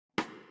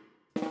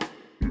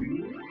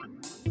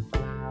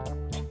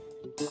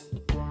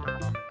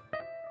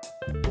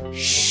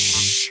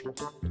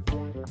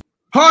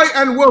Hi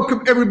and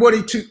welcome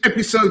everybody to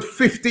episode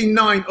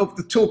 59 of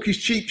the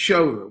Turkish Cheek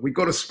Show. We've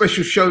got a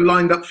special show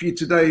lined up for you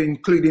today,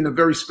 including a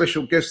very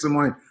special guest of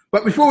mine.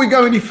 But before we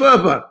go any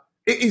further,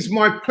 it is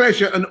my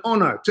pleasure and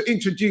honor to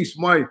introduce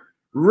my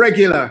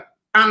regular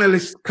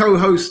analyst,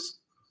 co-host,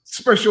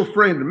 special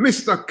friend,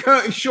 Mr.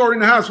 Curtis Shaw in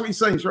the house. What are you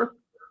saying, sir?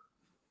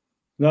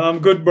 No, I'm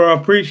good, bro.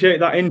 I appreciate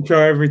that intro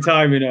every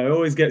time, you know. It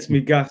always gets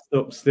me gassed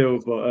up still,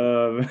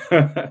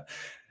 but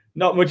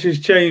not much has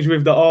changed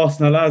with the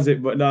Arsenal, has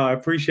it? But no, I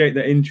appreciate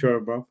the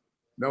intro, bro.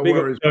 No Big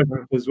worries,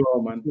 as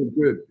well, man. It's all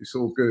good. It's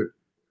all good.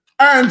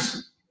 And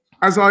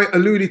as I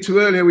alluded to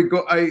earlier, we've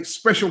got a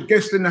special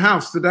guest in the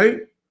house today.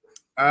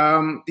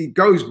 He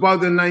goes by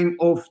the name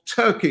of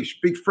Turkish,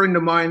 big friend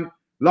of mine,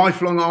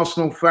 lifelong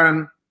Arsenal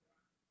fan,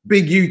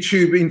 big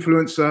YouTube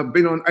influencer,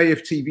 been on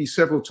AFTV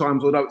several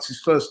times, although it's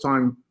his first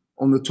time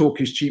on the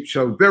Turkish Cheap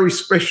Show. Very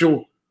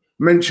special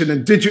mention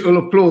and digital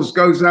applause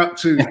goes out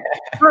to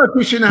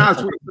Turkish in the house.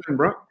 What are you doing,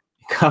 bro?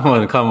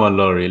 Come on,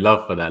 Laurie.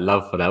 Love for that.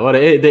 What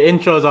the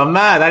intros are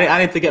mad.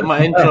 I need to get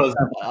my intros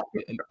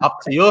up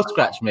to your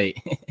scratch,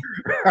 mate.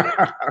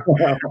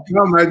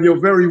 No, man, you're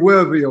very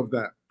worthy of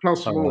that.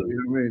 Plus more, you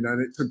know what I mean?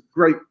 And it's a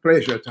great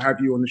pleasure to have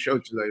you on the show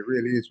today. It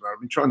really is, man.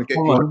 I've been trying to get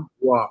you on.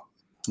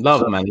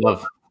 Love, man.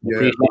 Love. Yeah,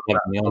 appreciate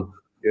having me on.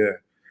 Yeah.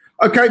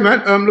 Okay,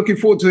 man. I'm looking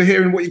forward to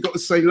hearing what you've got to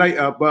say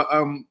later. But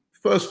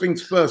first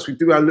things first, we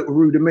do our little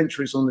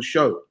rudimentaries on the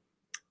show.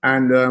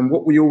 And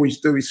what we always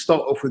do is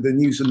start off with the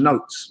news and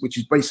notes, which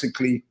is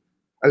basically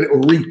a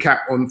little recap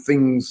on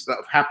things that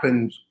have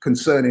happened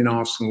concerning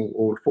Arsenal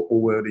or the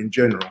football world in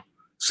general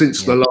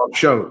since the last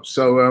show.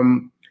 So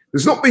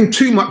there's not been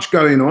too much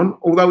going on,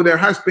 although there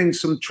has been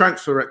some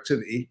transfer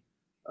activity.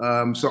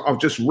 So I'll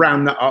just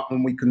round that up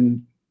and we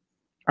can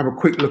have a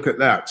quick look at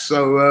that.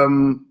 So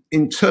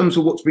in terms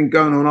of what's been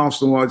going on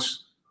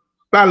Arsenal-wise,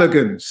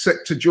 Balogun set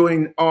to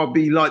join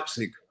RB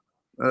Leipzig.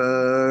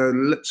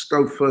 Let's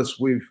go first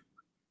with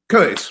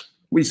Curtis.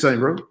 What are you saying,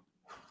 bro?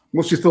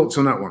 What's your thoughts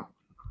on that one?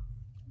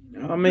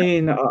 I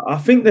mean, I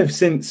think they've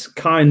since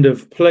kind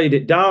of played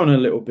it down a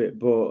little bit,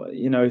 but,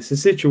 you know, it's a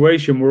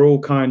situation we're all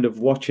kind of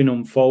watching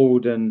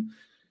unfold. And,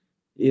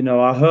 you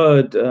know, I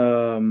heard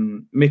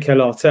Mikel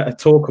Arteta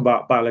talk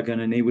about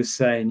Balogun, and he was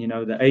saying, you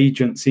know, the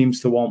agent seems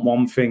to want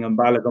one thing and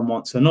Balogun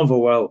wants another.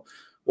 Well,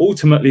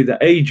 ultimately, the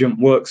agent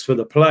works for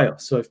the player.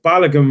 So if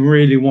Balogun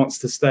really wants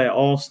to stay at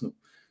Arsenal,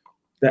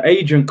 the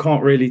agent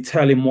can't really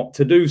tell him what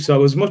to do.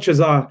 So as much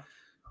as I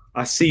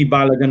see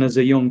Balogun as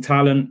a young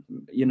talent,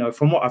 you know,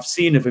 from what I've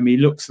seen of him, he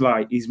looks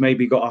like he's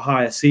maybe got a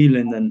higher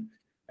ceiling than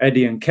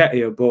Eddie and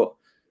Nketiah. But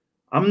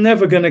I'm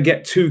never going to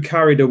get too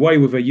carried away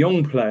with a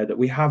young player that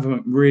we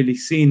haven't really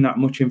seen that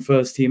much in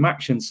first team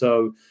action.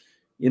 So,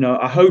 you know,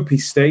 I hope he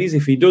stays.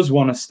 If he does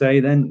want to stay,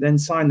 then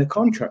sign the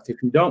contract.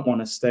 If you don't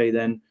want to stay,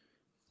 then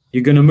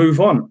you're going to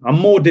move on. I'm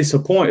more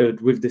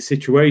disappointed with the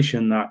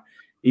situation that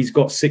he's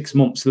got 6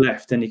 months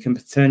left and he can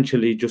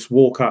potentially just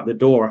walk out the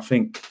door. I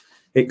think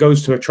it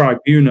goes to a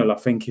tribunal. I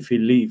think if he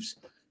leaves,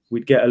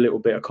 we'd get a little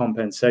bit of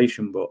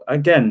compensation. But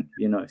again,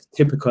 you know, it's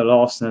typical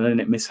Arsenal, isn't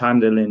it?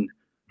 Mishandling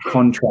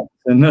contracts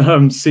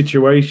and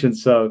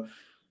situations. So,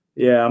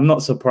 yeah, I'm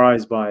not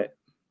surprised by it.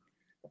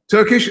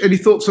 Turkish, any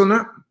thoughts on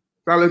that?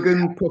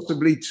 Balogun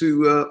possibly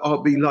to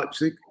RB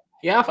Leipzig?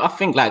 Yeah, I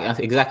think like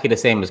exactly the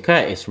same as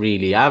Curtis,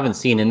 really. I haven't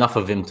seen enough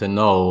of him to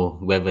know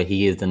whether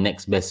he is the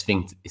next best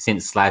thing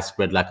since sliced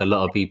bread, like a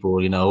lot of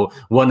people, you know,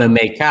 want to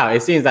make out.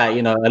 It seems like,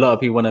 you know, a lot of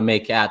people want to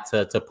make out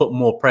to put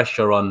more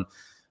pressure on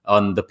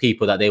the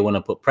people that they want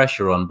to put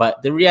pressure on.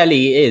 But the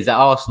reality is at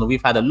Arsenal,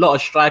 we've had a lot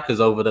of strikers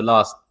over the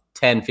last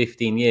 10,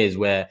 15 years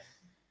where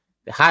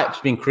the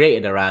hype's been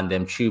created around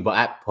them.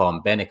 Chuba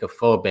Akpom, Benik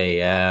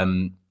Afobe,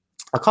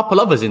 a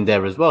couple others in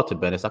there as well, to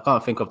be honest. I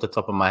can't think off the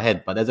top of my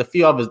head, but there's a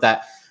few others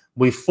that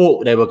we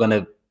thought they were going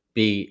to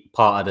be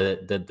part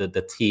of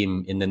the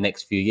team in the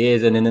next few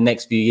years. And in the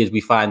next few years,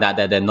 we find out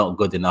that they're not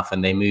good enough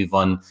and they move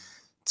on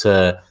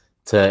to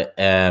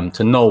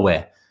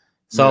nowhere.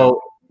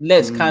 So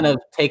let's kind of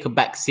take a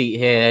back seat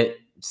here,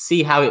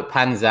 see how it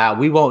pans out.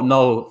 We won't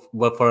know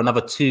for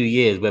another 2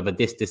 years whether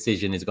this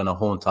decision is going to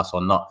haunt us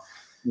or not.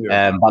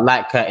 Yeah. But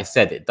like Curtis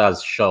said, it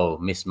does show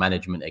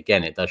mismanagement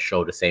again. It does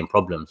show the same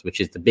problems,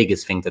 which is the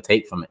biggest thing to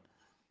take from it.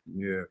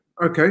 Yeah.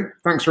 Okay.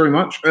 Thanks very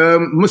much.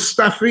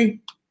 Mustafi,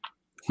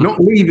 not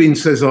leaving,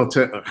 says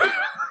Arteta.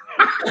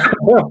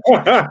 I'm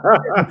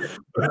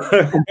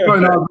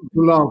trying to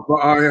laugh,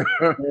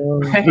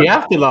 but you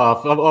have to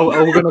laugh.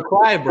 Are we going to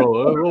cry, bro?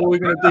 What are we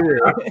going to do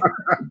here?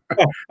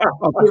 I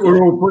think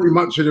we're all pretty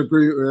much in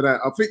agreement with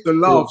that. I think the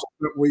laughs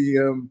that we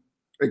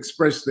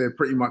expressed there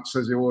pretty much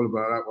says it all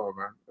about that one,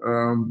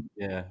 man.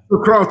 Yeah.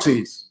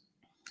 Socrates.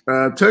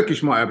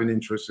 Turkish might have an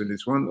interest in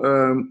this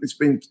one. It's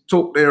been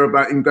talked there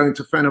about him going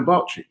to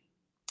Fenerbahce.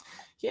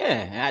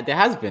 Yeah, there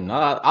has been.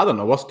 I don't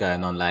know what's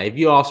going on. Like, if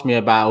you ask me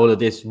about all of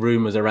this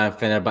rumors around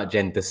Fenerbahce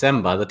in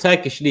December, the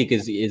Turkish league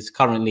is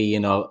currently, you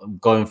know,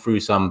 going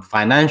through some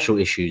financial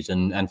issues,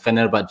 and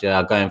Fenerbahce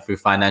are going through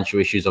financial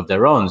issues of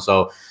their own.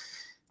 So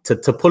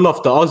to pull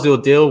off the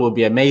Ozil deal will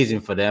be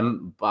amazing for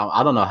them. But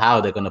I don't know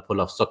how they're going to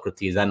pull off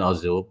Socrates and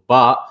Ozil.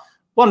 But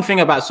one thing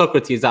about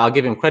Socrates that I'll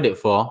give him credit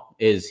for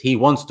is he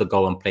wants to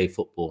go and play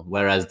football.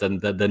 Whereas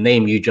the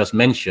name you just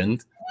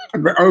mentioned,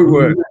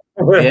 the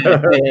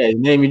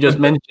name you just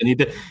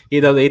mentioned, he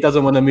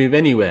doesn't want to move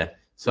anywhere.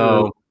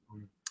 So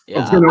I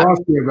was going to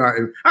ask you about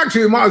him.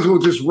 Actually, we might as well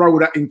just roll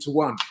that into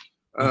one.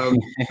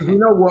 You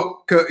know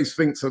what Curtis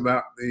thinks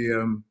about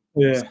the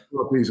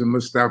Socrates and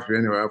Mustafi.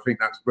 Anyway, I think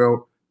that's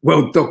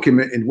well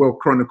documented, well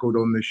chronicled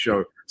on this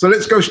show. So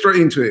let's go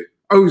straight into it.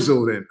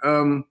 Ozil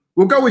then.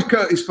 We'll go with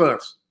Curtis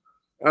first.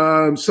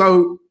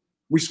 So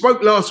we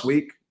spoke last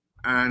week,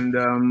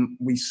 and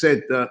we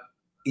said that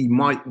he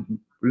might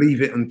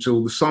leave it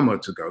until the summer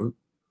to go.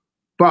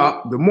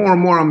 But the more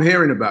and more I'm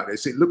hearing about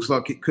this, it looks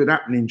like it could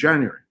happen in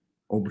January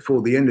or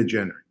before the end of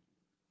January.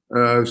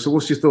 So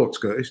what's your thoughts,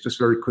 Curtis? Just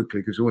very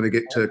quickly, because we want to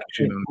get Turkish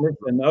in on.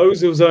 Listen,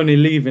 Ozil's only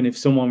leaving if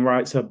someone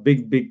writes a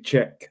big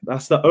check.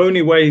 That's the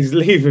only way he's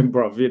leaving,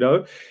 bruv, you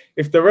know?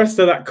 If the rest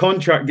of that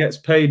contract gets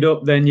paid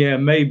up, then yeah,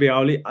 maybe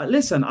I'll leave.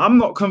 Listen, I'm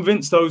not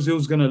convinced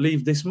Ozil's going to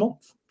leave this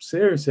month.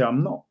 Seriously,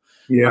 I'm not.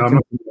 Yeah, I'm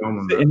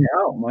sitting it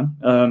out,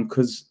 man,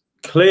 because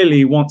clearly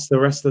he wants the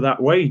rest of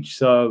that wage.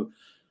 So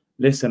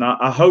listen,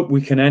 I hope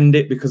we can end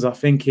it, because I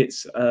think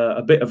it's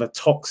a bit of a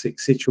toxic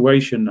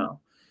situation now.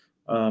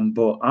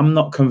 But I'm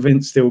not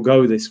convinced he'll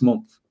go this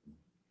month.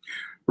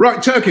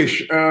 Right,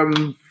 Turkish.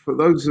 For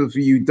those of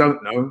you who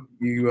don't know,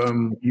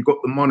 you got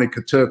the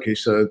moniker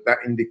Turkish, so that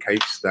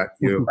indicates that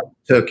you're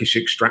Turkish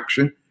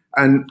extraction.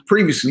 And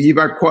previously, you've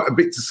had quite a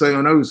bit to say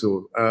on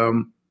Ozil.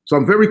 So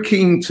I'm very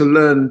keen to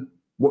learn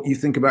what you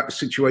think about the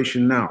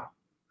situation now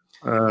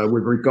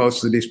with regards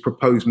to this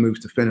proposed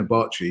move to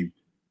Fenerbahce.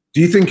 Do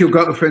you think he'll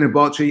go to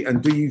Fenerbahce,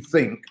 and do you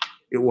think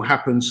it will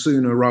happen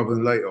sooner rather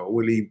than later, or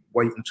will he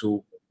wait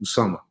until the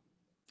summer?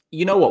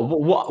 You know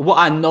what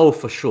I know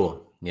for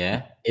sure,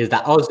 yeah, is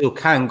that Ozil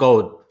can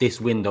go this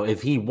window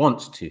if he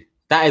wants to.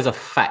 That is a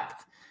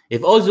fact.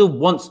 If Ozil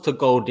wants to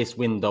go this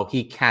window,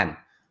 he can.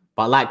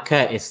 But like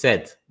Curtis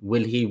said,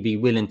 will he be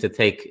willing to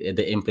take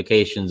the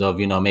implications of,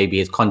 you know, maybe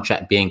his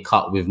contract being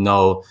cut with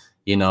no,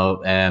 you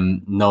know,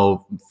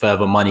 no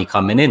further money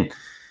coming in?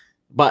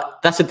 But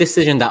that's a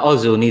decision that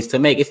Ozil needs to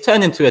make. It's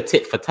turned into a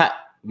tit for tat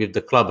with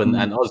the club and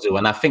Ozil.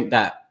 And I think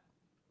that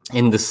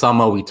in the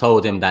summer, we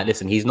told him that,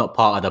 listen, he's not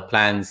part of the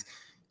plans.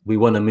 We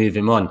want to move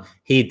him on.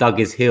 He dug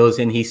his heels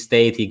in. He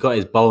stayed. He got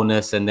his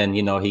bonus. And then,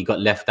 you know, he got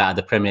left out of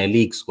the Premier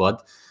League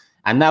squad.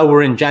 And now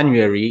we're in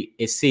January.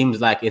 It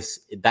seems like it's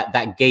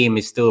that game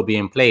is still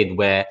being played,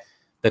 where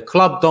the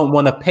club don't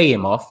want to pay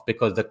him off,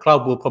 because the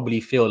club will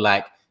probably feel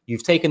like,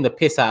 you've taken the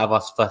piss out of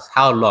us for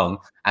how long,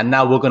 and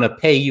now we're going to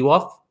pay you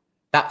off.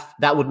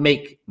 That would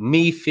make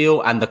me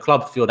feel, and the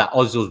club feel, that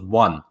Ozil's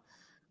won.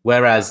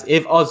 Whereas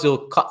if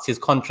Ozil cuts his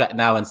contract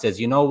now and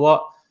says, you know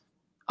what,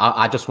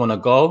 I just want to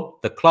go,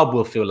 the club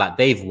will feel like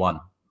they've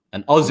won,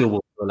 and Ozil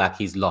will feel like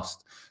he's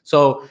lost.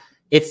 So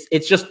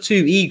it's just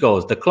two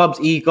egos, the club's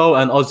ego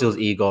and Ozil's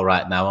ego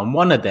right now. And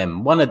one of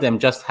them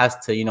just has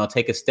to, you know,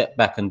 take a step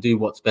back and do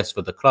what's best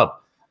for the club.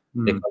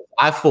 Because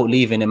I thought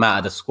leaving him out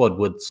of the squad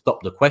would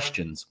stop the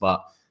questions,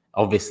 but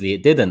obviously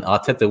it didn't.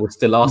 Arteta was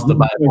still asked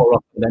about it more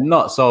often than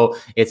not. So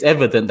it's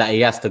evident that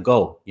he has to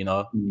go, you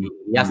know,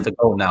 he has to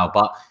go now.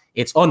 But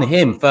it's on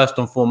him first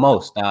and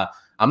foremost. Now,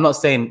 I'm not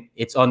saying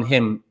it's on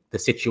him, the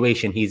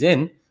situation he's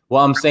in.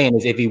 What I'm saying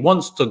is, if he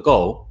wants to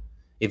go,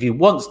 if he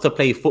wants to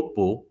play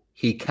football,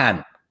 he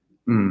can.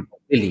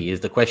 Really is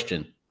the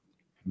question.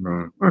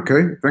 Right.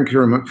 Okay. Thank you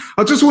very much.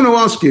 I just want to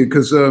ask you,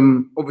 because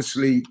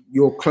obviously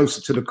you're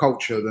closer to the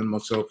culture than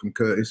myself and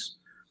Curtis.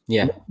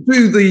 Yeah.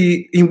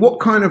 In what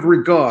kind of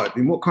regard,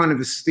 in what kind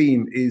of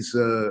esteem is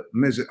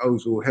Mesut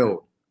Ozil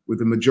held with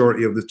the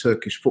majority of the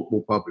Turkish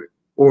football public,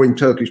 or in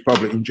Turkish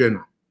public in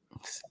general?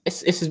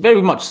 It's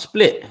very much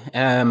split.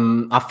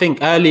 I think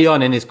early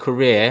on in his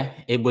career,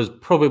 it was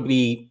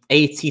probably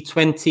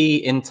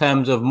 80-20 in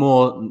terms of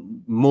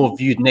more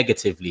viewed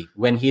negatively.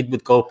 When he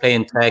would go play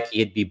in Turkey,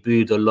 he'd be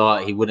booed a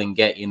lot. He wouldn't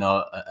get, you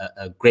know,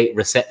 a great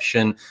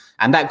reception.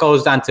 And that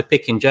goes down to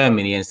picking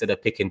Germany instead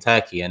of picking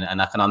Turkey.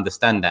 And I can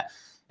understand that.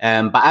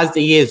 But as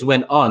the years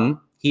went on,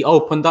 he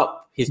opened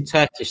up his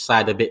Turkish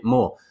side a bit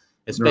more,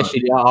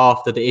 especially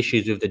after the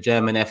issues with the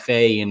German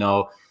FA, you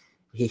know.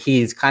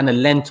 He's kind of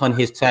lent on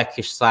his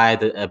Turkish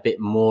side a bit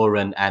more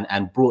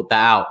and brought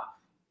that out.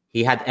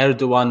 He had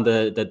Erdogan,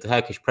 the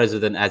Turkish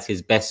president, as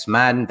his best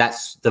man.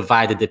 That's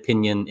divided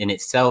opinion in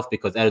itself,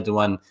 because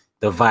Erdogan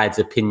divides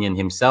opinion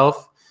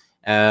himself.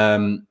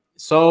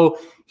 So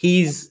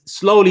he's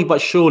slowly but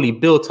surely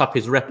built up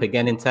his rep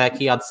again in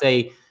Turkey. I'd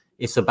say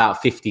it's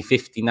about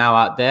 50-50 now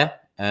out there.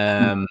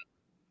 And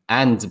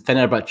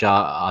Fenerbahce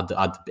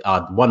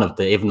are one of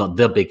the, if not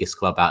the biggest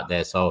club out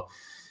there. So,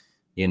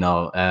 you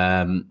know,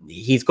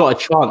 he's got a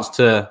chance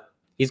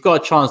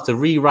to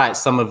rewrite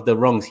some of the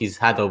wrongs he's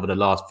had over the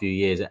last few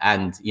years,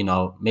 and, you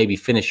know, maybe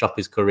finish up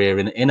his career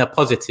in a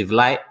positive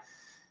light.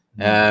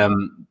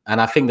 And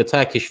I think the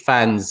Turkish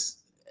fans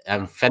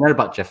and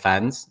Fenerbahce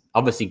fans,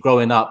 obviously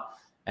growing up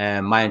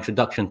my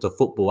introduction to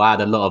football. I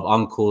had a lot of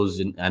uncles,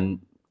 and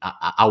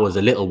I was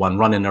a little one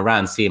running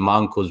around seeing my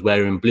uncles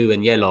wearing blue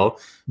and yellow,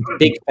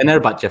 big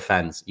Fenerbahce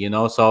fans, you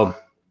know. So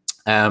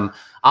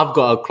I've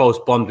got a close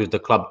bond with the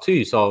club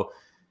too. So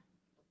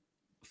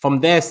from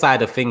their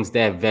side of things,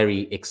 they're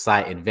very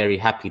excited, very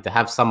happy to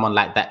have someone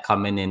like that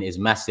coming in. Is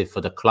massive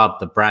for the club,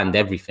 the brand,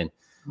 everything.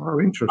 Oh,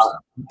 interesting.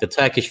 The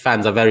Turkish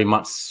fans are very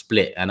much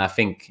split, and I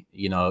think,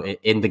 you know,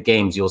 in the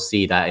games you'll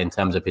see that in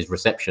terms of his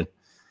reception.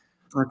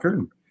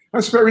 Okay.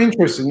 That's very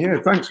interesting.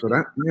 Yeah, thanks for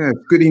that. Yeah,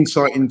 good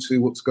insight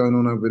into what's going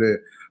on over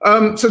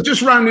there. So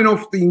just rounding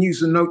off the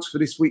news and notes for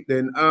this week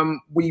then,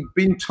 we've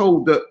been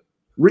told that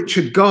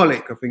Richard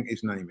Garlick, I think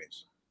his name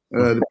is,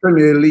 the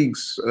Premier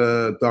League's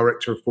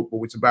director of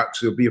football, is about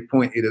to be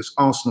appointed as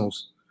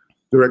Arsenal's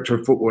director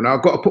of football. Now,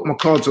 I've got to put my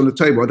cards on the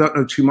table. I don't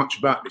know too much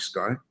about this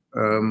guy.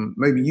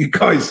 Maybe you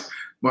guys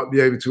might be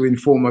able to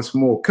inform us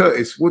more.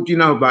 Curtis, what do you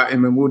know about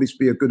him, and will this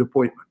be a good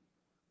appointment?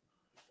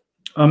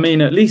 I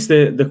mean, at least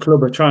the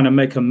club are trying to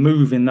make a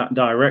move in that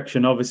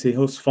direction. Obviously,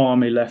 Huss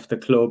Fahmy left the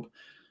club.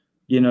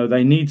 You know,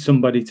 they need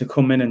somebody to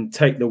come in and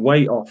take the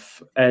weight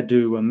off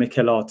Edu and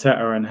Mikel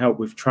Arteta and help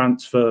with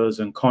transfers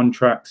and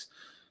contracts.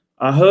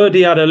 I heard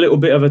he had a little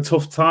bit of a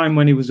tough time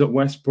when he was at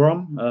West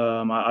Brom.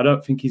 I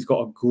don't think he's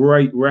got a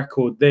great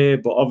record there,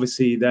 but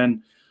obviously he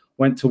then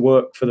went to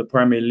work for the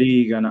Premier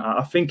League. And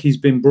I think he's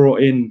been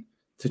brought in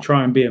to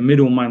try and be a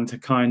middleman to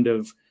kind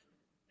of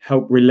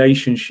help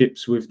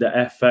relationships with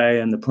the FA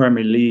and the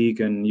Premier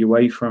League and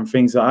UEFA and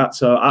things like that.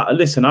 So,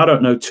 listen, I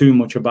don't know too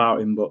much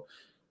about him, but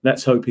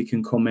let's hope he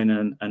can come in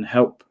and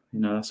help. You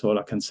know, that's all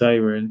I can say,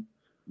 really.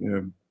 Yeah.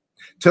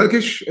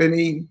 Turkish,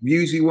 any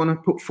views you want to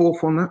put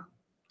forth on that?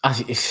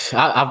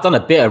 I've done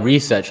a bit of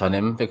research on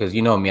him because,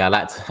 you know me, I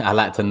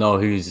like to know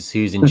who's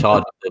in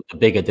charge of the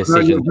bigger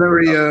decisions.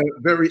 No,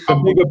 very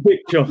bigger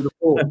picture.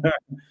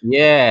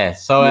 Yeah.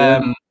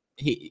 So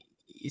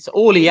it's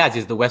all he has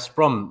is the West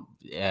Brom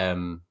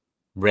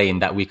reign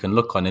that we can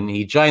look on, and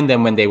he joined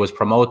them when they was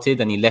promoted,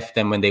 and he left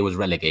them when they was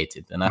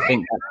relegated. And I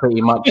think that's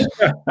pretty much,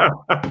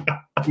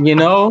 you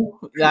know,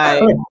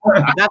 like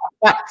that's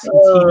facts. He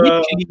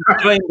literally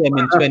joined them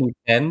in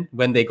 2010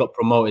 when they got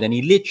promoted, and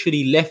he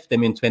literally left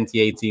them in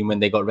 2018 when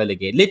they got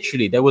relegated.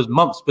 Literally, there was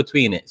months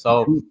between it,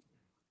 so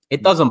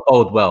it doesn't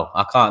bode well.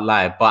 I can't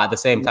lie, but at the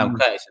same time,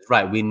 Curtis is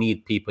right. We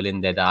need people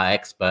in there that are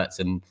experts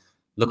and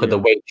look at the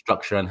wage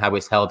structure and how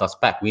it's held us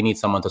back. We need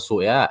someone to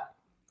sort it out.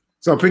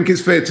 So I think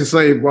it's fair to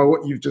say, by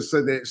what you've just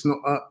said there, it's not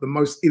the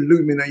most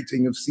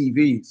illuminating of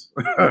CVs.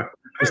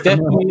 It's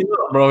definitely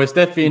not, bro. It's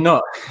definitely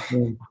not.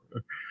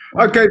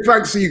 Okay,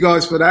 thanks to you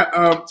guys for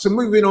that. So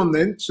moving on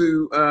then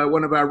to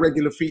one of our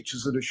regular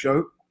features of the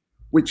show,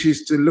 which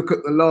is to look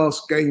at the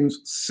last games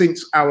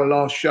since our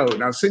last show.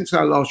 Now, since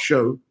our last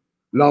show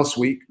last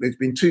week, there's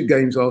been 2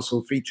 games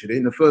Arsenal featured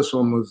in. The first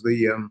one was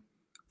the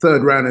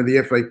third round of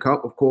the FA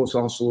Cup. Of course,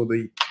 Arsenal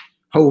the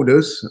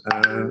holders,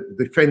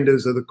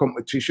 defenders of the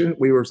competition.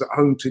 We were at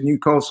home to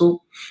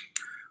Newcastle.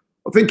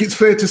 I think it's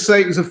fair to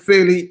say it was a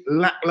fairly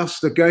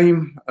lackluster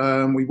game.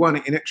 We won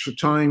it in extra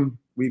time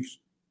with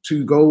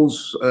 2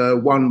 goals,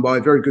 one by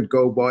a very good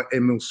goal by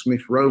Emile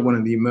Smith-Rowe, one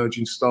of the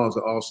emerging stars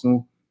at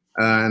Arsenal,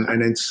 and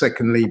then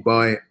secondly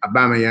by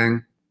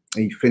Aubameyang.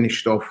 He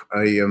finished off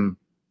a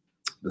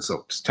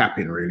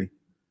tap-in, really.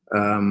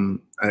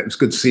 It was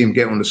good to see him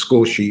get on the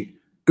score sheet.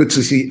 Good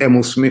to see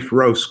Emile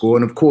Smith-Rowe score,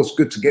 and of course,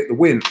 good to get the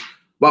win.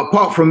 But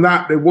apart from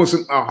that, there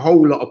wasn't a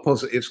whole lot of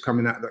positives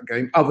coming out of that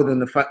game, other than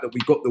the fact that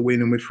we got the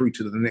win and we're through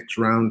to the next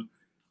round,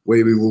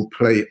 where we will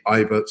play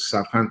either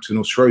Southampton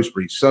or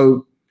Shrewsbury.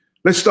 So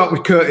let's start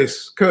with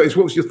Curtis. Curtis,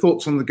 what was your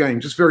thoughts on the game?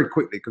 Just very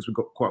quickly, because we've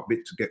got quite a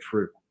bit to get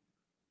through.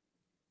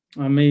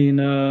 I mean,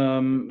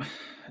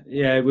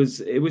 yeah, it was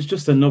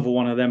just another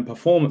one of them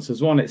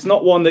performances. It's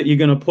not one that you're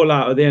going to pull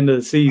out at the end of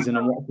the season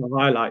and watch the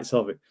highlights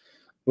of it.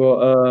 But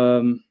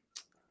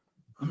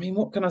I mean,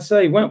 what can I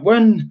say?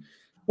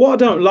 What I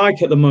don't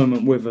like at the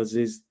moment with us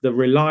is the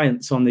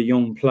reliance on the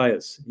young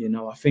players. You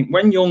know, I think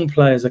when young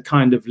players are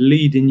kind of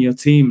leading your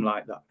team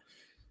like that,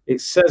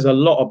 it says a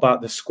lot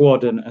about the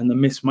squad and the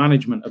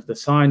mismanagement of the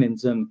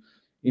signings. And,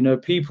 you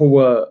know,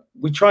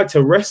 we tried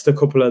to rest a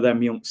couple of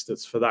them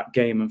youngsters for that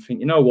game and think,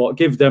 you know what,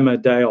 give them a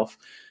day off.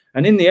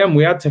 And in the end,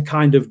 we had to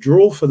kind of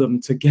draw for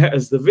them to get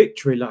us the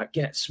victory, like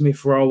get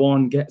Smith-Rowe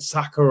on, get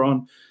Saka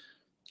on.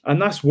 And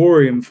that's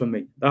worrying for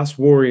me. That's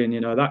worrying.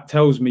 You know, that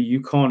tells me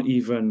you can't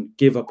even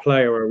give a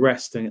player a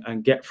rest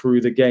and get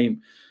through the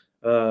game.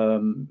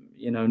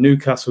 You know,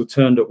 Newcastle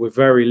turned up with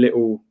very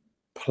little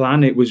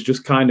plan. It was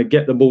just kind of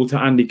get the ball to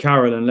Andy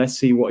Carroll and let's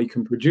see what he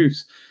can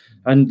produce.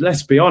 And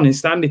let's be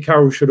honest, Andy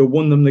Carroll should have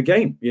won them the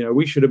game. You know,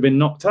 we should have been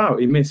knocked out.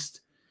 He missed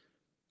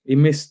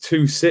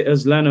 2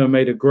 sitters. Leno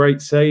made a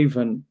great save.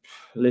 And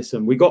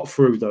listen, we got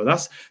through, though.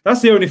 That's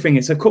the only thing.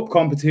 It's a cup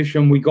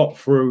competition. We got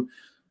through.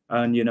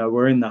 And, you know,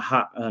 we're in the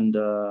hat. And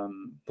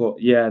but,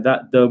 yeah,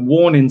 the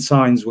warning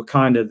signs were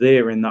kind of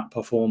there in that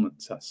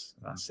performance.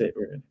 That's it,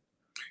 really.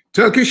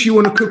 Turkish, you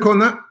want to cook on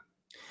that?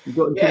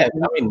 Yeah,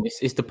 I mean,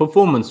 it's the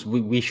performance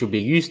we should be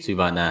used to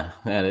right now.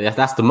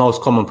 That's the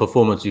most common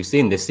performance we've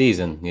seen this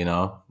season, you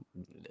know.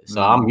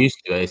 So I'm used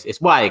to it.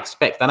 It's what I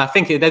expect. And I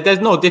think there's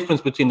no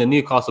difference between the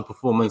Newcastle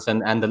performance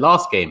and the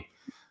last game,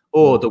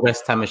 or the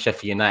West Ham and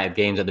Sheffield United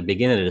games at the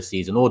beginning of the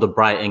season, or the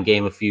Brighton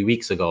game a few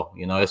weeks ago.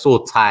 You know, it's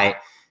all tight,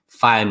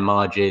 fine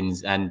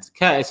margins. And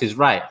Curtis is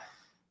right.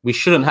 We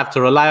shouldn't have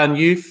to rely on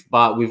youth,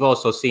 but we've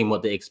also seen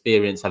what the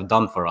experience have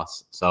done for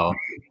us. So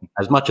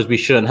as much as we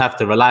shouldn't have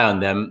to rely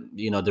on them,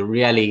 you know, the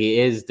reality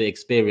is the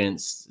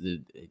experience,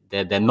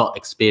 they're not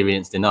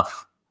experienced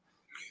enough.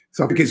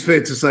 So I think it's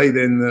fair to say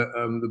then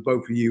that the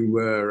both of you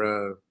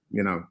were,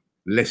 you know,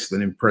 less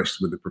than impressed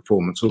with the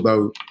performance,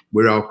 although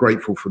we are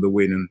grateful for the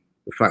win and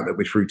the fact that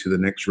we're through to the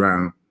next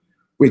round,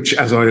 which,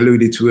 as I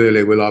alluded to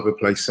earlier, we'll either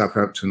play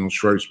Southampton or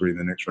Shrewsbury in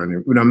the next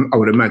round. I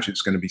would imagine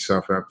it's going to be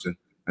Southampton.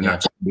 And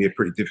that's going to be a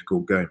pretty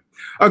difficult game.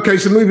 Okay,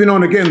 so moving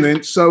on again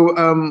then. So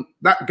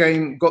that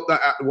game, got that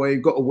out of the way,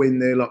 got a win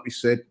there, like we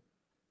said,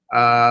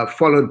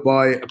 followed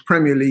by a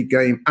Premier League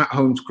game at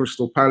home to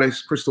Crystal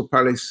Palace. Crystal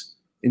Palace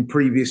in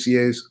previous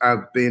years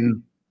have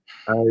been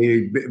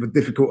a bit of a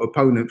difficult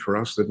opponent for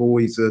us. They've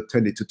always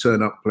tended to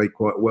turn up, play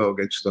quite well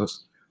against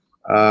us.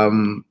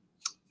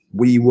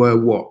 We were,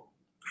 what,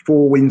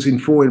 4 wins in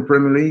 4 in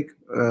Premier League.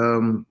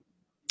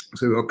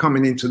 So we're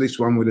coming into this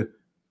one with a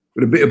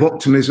bit of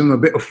optimism, a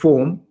bit of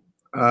form.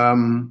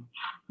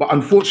 But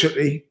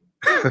unfortunately,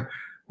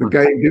 the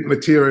game didn't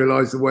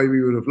materialise the way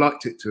we would have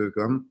liked it to have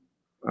gone.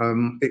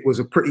 It was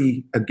a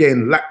pretty,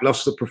 again,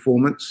 lacklustre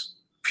performance.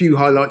 Few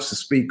highlights to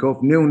speak of,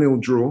 0-0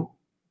 draw.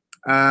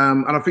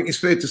 And I think it's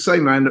fair to say,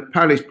 man, that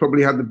Palace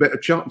probably had the better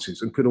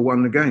chances and could have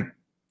won the game.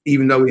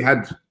 Even though we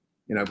had,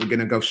 you know, if we're going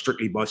to go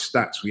strictly by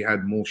stats, we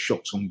had more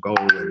shots on goal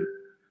and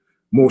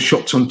more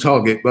shots on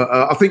target. But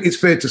I think it's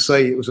fair to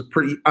say it was a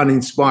pretty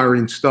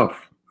uninspiring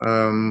stuff.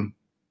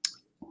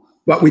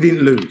 But we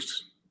didn't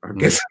lose. I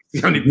guess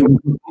that's the only point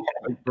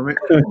from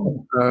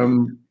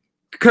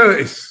it.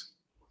 Curtis,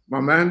 my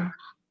man,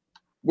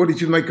 what did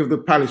you make of the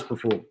Palace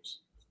performance?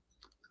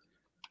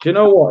 Do you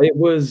know what?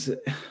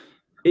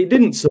 It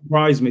didn't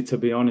surprise me, to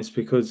be honest,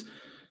 because,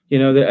 you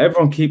know,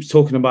 everyone keeps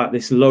talking about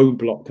this low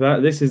block.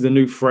 This is the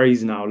new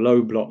phrase now,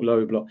 low block,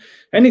 low block.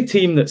 Any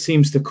team that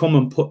seems to come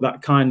and put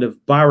that kind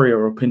of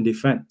barrier up in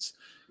defence,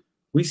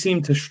 we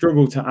seem to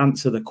struggle to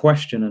answer the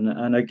question.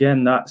 And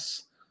again,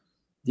 that's,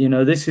 you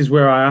know, this is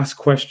where I ask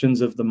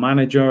questions of the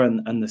manager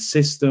and the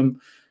system.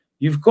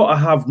 You've got to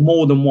have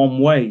more than one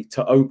way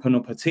to open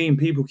up a team.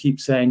 People keep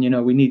saying, you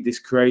know, we need this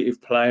creative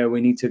player.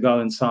 We need to go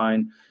and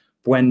sign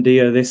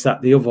Buendia, this,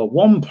 that, the other.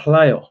 One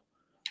player,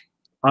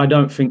 I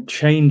don't think,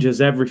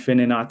 changes everything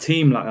in our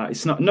team like that.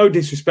 It's not, no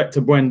disrespect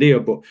to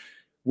Buendia, but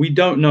we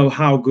don't know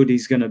how good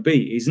he's going to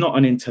be. He's not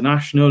an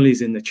international.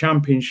 He's in the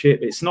Championship.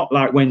 It's not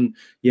like when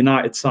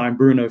United signed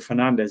Bruno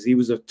Fernandes. He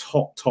was a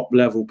top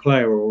level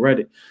player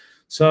already.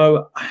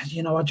 So,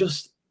 you know,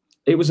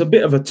 it was a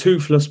bit of a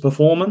toothless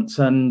performance.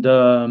 And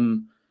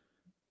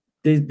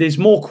there's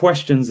more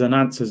questions than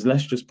answers.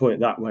 Let's just put it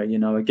that way. You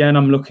know, again,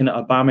 I'm looking at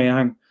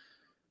Aubameyang.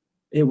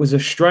 It was a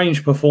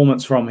strange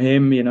performance from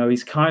him. You know,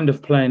 he's kind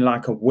of playing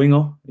like a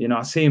winger. You know,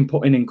 I see him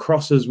putting in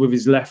crosses with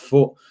his left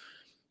foot.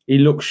 He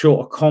looks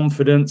short of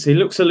confidence. He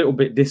looks a little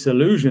bit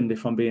disillusioned,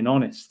 if I'm being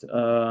honest.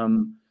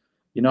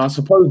 You know, I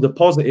suppose the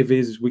positive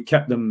is we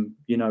kept them,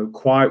 you know,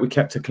 quiet. We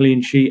kept a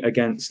clean sheet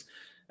against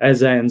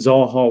Eze and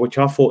Zaha, which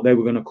I thought they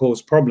were going to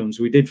cause problems.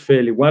 We did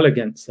fairly well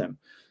against them.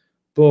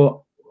 But,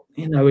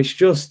 you know, it's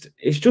just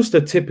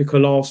a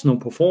typical Arsenal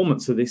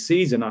performance of this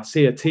season. I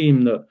see a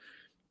team that,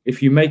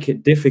 if you make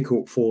it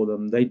difficult for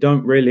them, they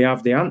don't really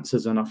have the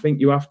answers. And I think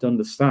you have to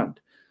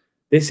understand,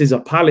 this is a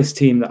Palace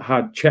team that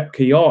had Chep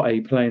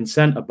Kouyaté playing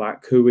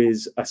centre-back, who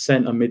is a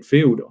centre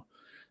midfielder.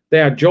 They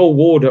had Joel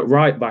Ward at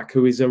right-back,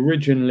 who is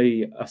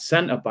originally a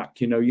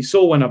centre-back. You know, you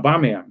saw when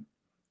Aubameyang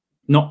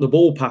knocked the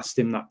ball past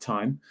him that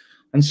time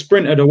and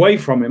sprinted away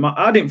from him.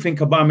 I didn't think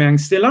Aubameyang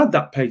still had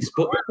that pace.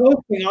 But the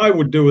first thing I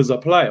would do as a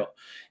player,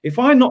 if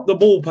I knock the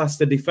ball past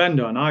the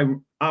defender and I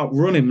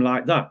outrun him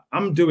like that,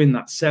 I'm doing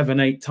that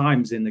 7-8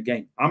 times in the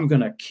game. I'm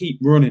going to keep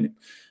running him.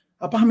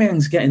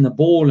 Aubameyang's getting the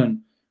ball and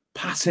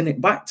passing it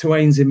back to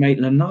Ainsley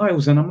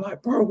Maitland-Niles. And I'm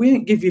like, bro, we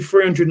ain't give you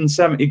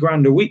 370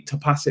 grand a week to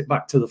pass it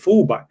back to the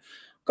fullback.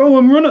 Go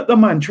and run at the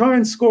man. Try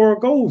and score a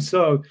goal.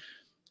 So,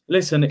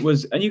 listen, it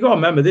was, and you got to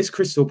remember, this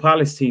Crystal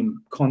Palace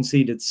team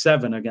conceded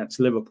 7 against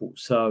Liverpool.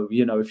 So,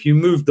 you know, if you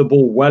move the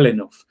ball well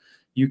enough,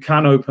 you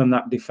can open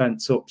that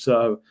defence up.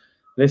 So,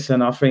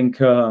 listen, I think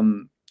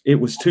it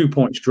was 2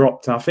 points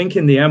dropped. I think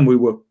in the end, we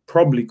were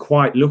probably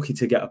quite lucky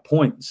to get a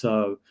point.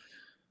 So,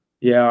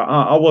 yeah,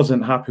 I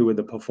wasn't happy with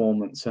the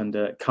performance, and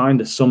it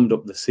kind of summed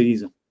up the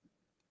season.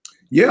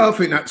 Yeah, I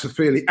think that's a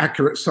fairly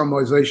accurate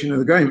summarization of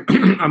the game.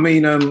 I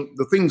mean,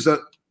 the things that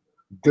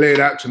glared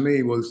out to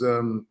me was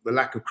the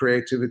lack of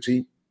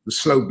creativity, the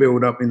slow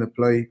build-up in the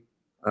play,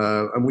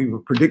 and we were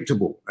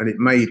predictable, and it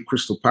made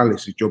Crystal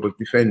Palace's job of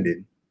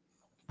defending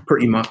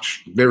pretty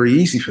much very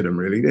easy for them,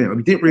 really.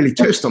 We didn't really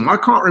test them. I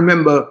can't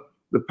remember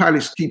the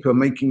Palace keeper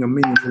making a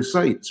meaningful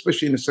save,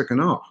 especially in the second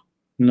half.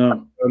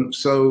 No.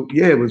 So,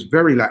 yeah, it was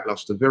very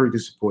lackluster, very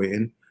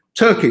disappointing.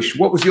 Turkish,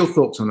 what was your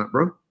thoughts on that,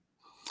 bro?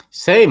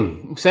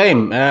 Same.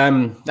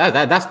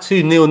 That's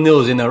 2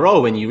 0-0s in a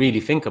row when you really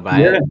think about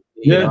it.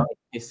 You know,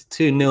 it's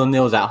 2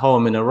 0-0s at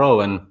home in a row.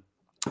 And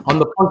on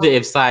the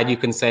positive side, you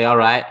can say, all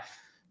right,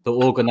 the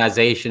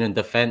organization and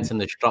defense and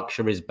the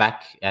structure is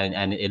back,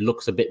 and it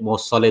looks a bit more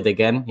solid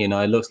again. You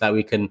know, it looks like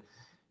we can,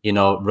 you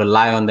know,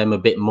 rely on them a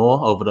bit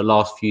more over the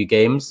last few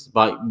games.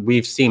 But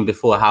we've seen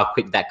before how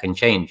quick that can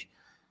change.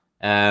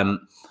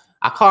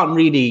 I can't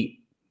really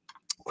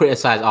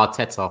criticize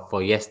Arteta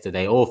for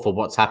yesterday or for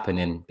what's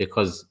happening,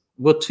 because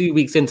we're 2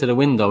 weeks into the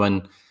window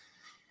and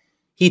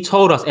he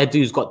told us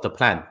Edu's got the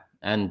plan,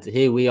 and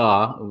here we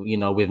are, you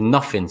know, with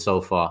nothing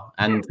so far.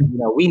 And you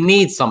know, we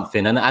need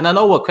something, and I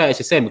know what Curtis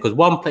is saying, because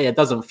one player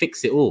doesn't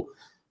fix it all,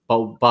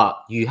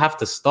 but you have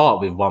to start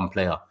with one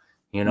player,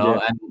 you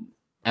know.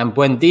 And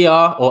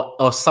Buendia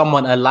or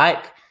someone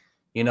alike,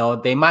 you know,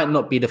 they might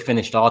not be the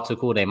finished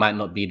article, they might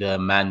not be the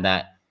man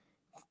that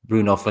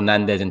Bruno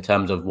Fernandes in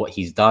terms of what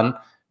he's done,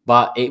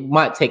 but it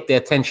might take the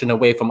attention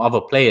away from other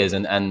players.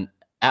 And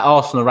at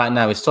Arsenal right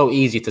now, it's so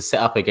easy to set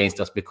up against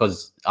us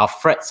because our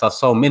threats are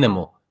so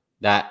minimal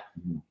that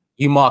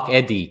you mark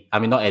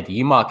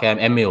you mark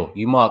Emil,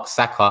 you mark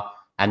Saka,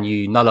 and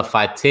you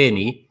nullify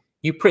Tierney,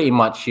 you pretty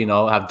much, you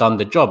know, have done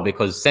the job,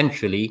 because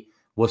centrally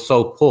we're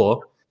so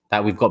poor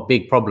that we've got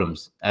big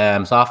problems.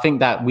 So I think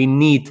that we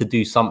need to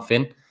do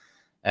something.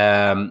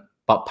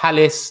 But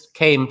Palace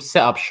came,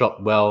 set up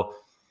shop well.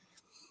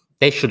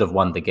 They should have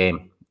won the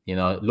game. You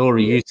know,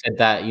 Laurie, you said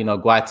that, you know,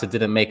 Guaita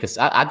didn't make us.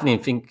 I didn't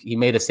even think he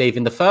made a save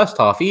in the first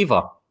half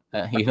either.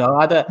 You know,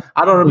 I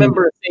don't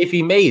remember a save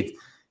he made.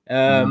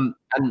 And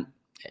I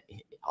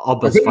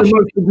think the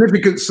most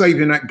significant save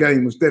in that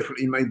game was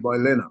definitely made by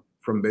Lena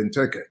from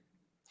Benteke.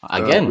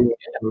 Again.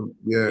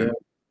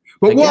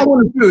 But what I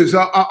want to do is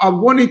I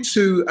wanted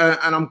to,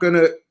 and I'm going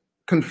to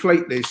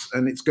conflate this,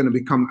 and it's going to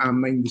become our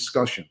main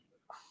discussion,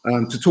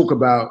 to talk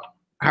about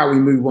how we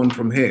move on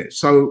from here.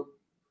 So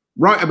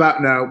right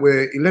about now,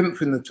 we're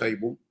 11th in the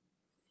table.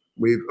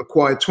 We've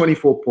acquired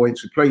 24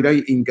 points. We played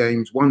 18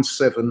 games, won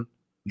 7,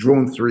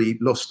 drawn 3,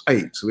 lost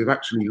 8. So we've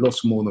actually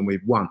lost more than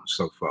we've won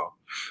so far.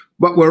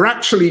 But we're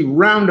actually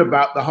round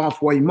about the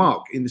halfway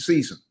mark in the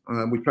season.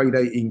 We played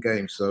 18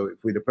 games. So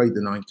if we'd have played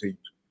the 19th,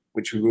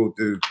 which we will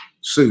do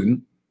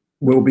soon,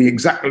 we'll be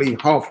exactly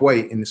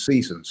halfway in the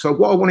season. So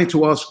what I wanted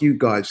to ask you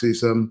guys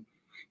is,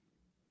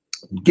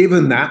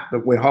 given that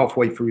we're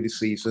halfway through the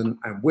season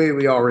and where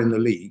we are in the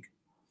league,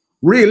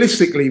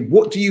 realistically,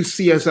 what do you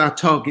see as our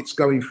targets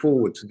going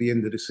forward to the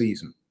end of the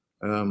season?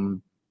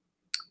 And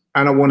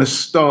I want to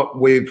start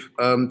with,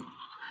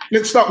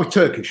 let's start with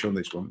Turkish on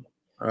this one.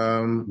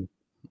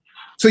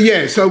 So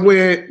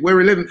we're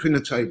 11th in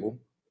the table,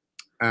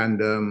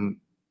 and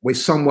we're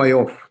some way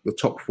off the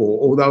top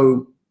 4,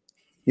 although,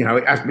 you know,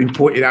 it has been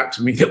pointed out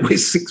to me that we're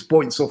 6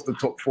 points off the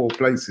top 4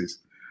 places.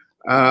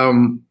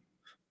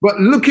 But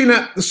looking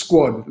at the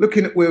squad,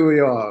 looking at where we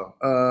are,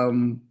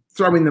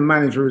 throwing the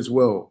manager as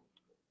well,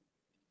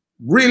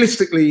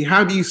 realistically,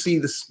 how do you see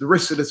the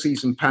rest of the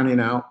season panning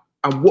out?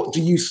 And what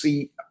do you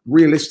see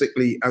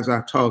realistically as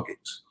our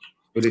targets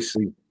for this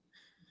season?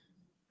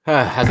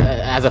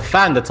 As a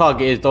fan, the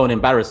target is don't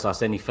embarrass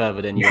us any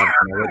further than you have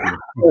done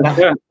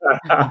already.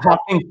 I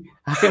think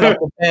that's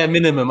the bare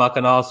minimum I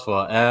can ask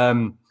for.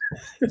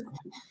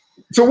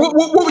 So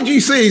what would you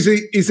say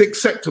is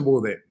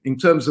acceptable then in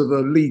terms of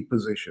a league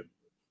position?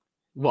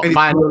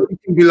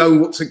 Anything below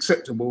what's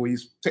acceptable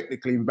is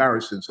technically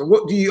embarrassing. So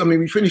what do you? I mean,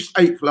 we finished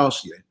 8th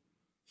last year.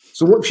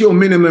 So what's your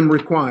minimum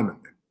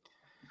requirement then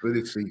for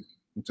this season?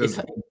 In terms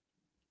of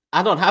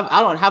I don't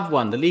have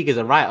one. The league is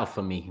a write-off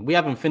for me. We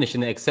haven't finished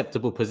in an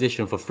acceptable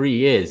position for 3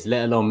 years,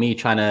 let alone me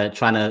trying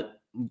to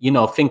you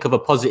know, think of a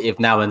positive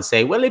now and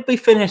say, well, if we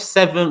finished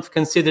 7th,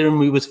 considering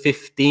we was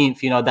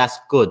 15th, you know, that's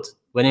good.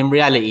 When in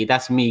reality,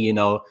 that's me, you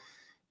know,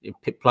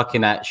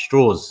 plucking at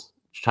straws,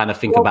 trying to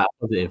think about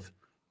positive.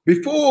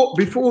 Before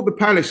the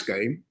Palace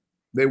game,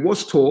 there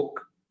was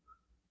talk.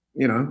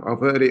 You know, I've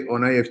heard it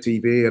on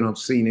AFTV and I've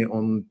seen it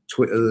on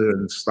Twitter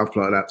and stuff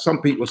like that.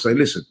 Some people say,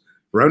 listen,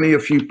 we're only a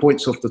few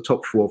points off the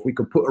top 4. If we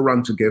could put a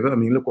run together, I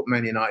mean, look what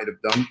Man United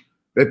have done.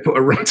 They put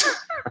a run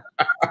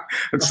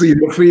and see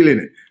you're feeling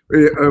it.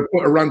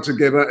 Put a run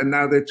together and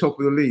now they're top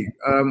of the league.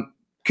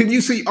 Can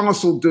you see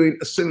Arsenal doing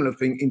a similar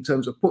thing in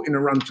terms of putting a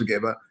run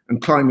together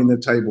and climbing the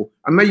table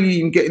and maybe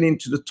even getting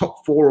into the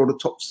top 4 or the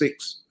top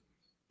 6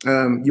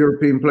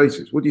 European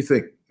places? What do you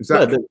think? Is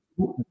that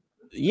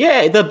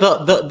yeah,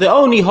 the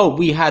only hope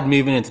we had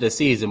moving into the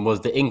season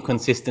was the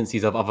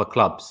inconsistencies of other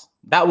clubs.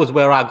 That was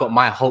where I got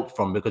my hope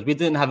from, because we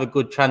didn't have a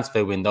good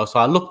transfer window. So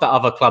I looked at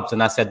other clubs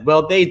and I said,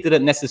 well, they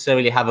didn't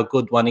necessarily have a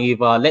good one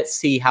either. Let's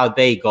see how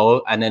they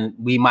go, and then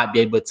we might be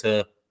able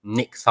to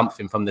nick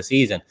something from the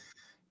season.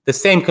 The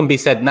same can be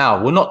said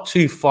now. We're not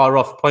too far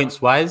off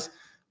points-wise,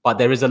 but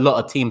there is a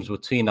lot of teams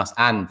between us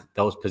and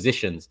those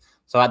positions.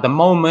 So at the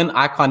moment,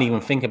 I can't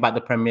even think about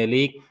the Premier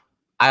League.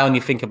 I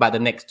only think about the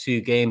next 2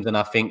 games, and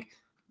I think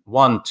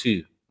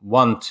 1-2,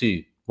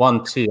 1-2,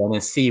 1-2, and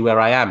then see where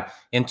I am.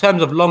 In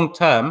terms of long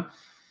term,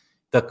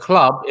 the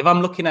club, if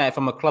I'm looking at it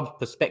from a club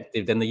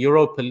perspective, then the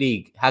Europa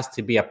League has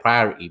to be a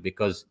priority,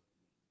 because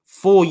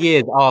 4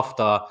 years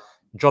after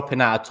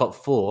dropping out of top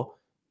 4,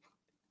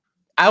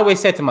 I always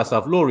said to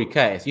myself, Laurie,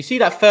 Curtis, you see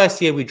that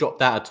first year we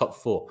dropped out of top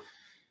 4.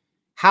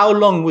 How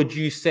long would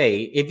you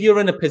say, if you're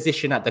in a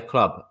position at the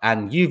club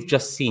and you've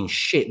just seen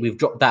shit, we've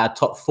dropped out of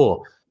top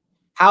 4,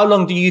 how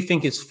long do you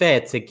think it's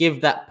fair to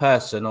give that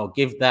person or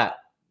give that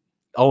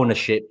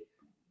ownership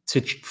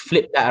to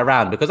flip that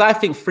around? Because I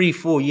think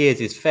 3-4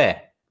 years is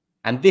fair.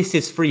 And this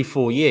is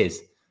 3-4 years.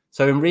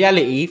 So in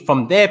reality,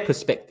 from their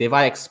perspective,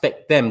 I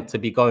expect them to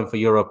be going for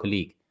Europa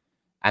League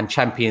and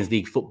Champions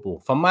League football.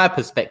 From my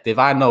perspective,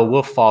 I know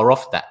we're far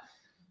off that,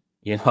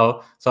 you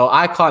know. So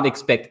I can't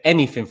expect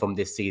anything from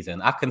this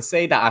season. I can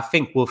say that I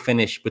think we'll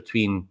finish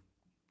between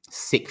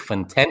 6th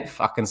and 10th.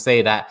 I can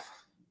say that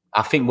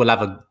I think we'll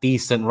have a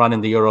decent run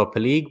in the Europa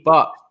League.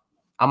 But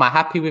am I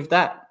happy with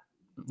that?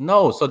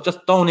 No. So just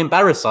don't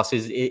embarrass us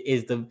is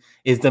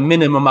the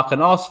minimum I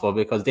can ask for,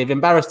 because they've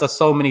embarrassed us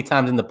so many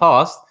times in the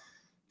past.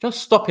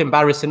 Just stop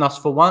embarrassing us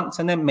for once,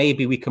 and then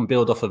maybe we can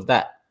build off of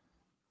that.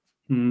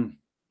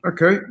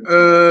 Okay.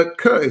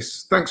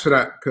 Curtis, thanks for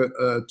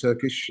that,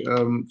 Turkish.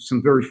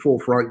 Some very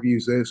forthright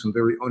views there, some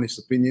very honest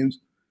opinions.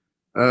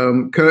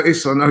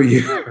 Curtis, I know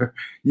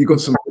you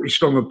got some pretty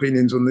strong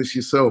opinions on this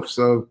yourself,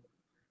 so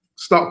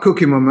start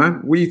cooking, my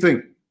man. What do you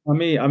think? I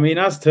mean,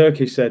 as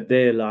Turkish said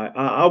there, like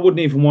I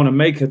wouldn't even want to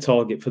make a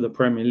target for the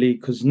Premier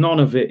League, because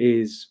none of it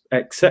is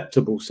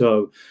acceptable.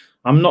 So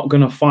I'm not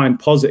going to find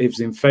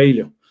positives in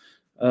failure.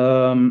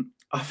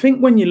 I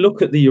think when you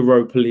look at the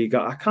Europa League,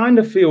 I kind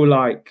of feel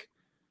like,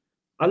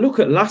 I look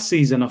at last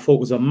season, I thought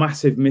was a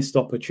massive missed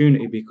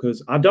opportunity,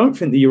 because I don't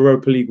think the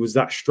Europa League was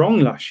that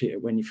strong last year.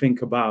 When you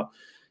think about,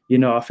 you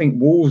know, I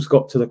think Wolves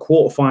got to the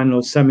quarterfinal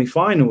or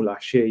semi-final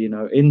last year, you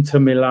know, Inter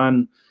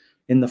Milan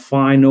in the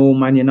final,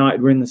 Man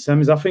United were in the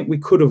semis. I think we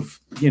could have,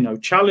 you know,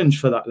 challenged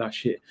for that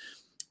last year.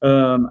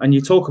 And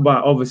you talk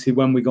about, obviously,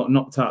 when we got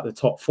knocked out of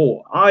the top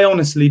 4, I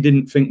honestly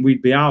didn't think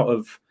we'd be out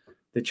of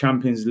the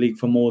Champions League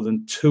for more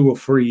than 2 or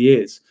 3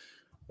 years.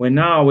 We're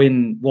now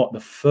in, what, the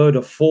 3rd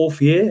or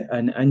 4th year?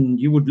 And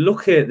you would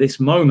look at this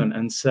moment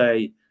and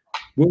say,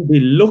 we'll be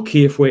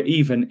lucky if we're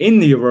even in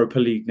the Europa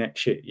League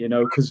next year, you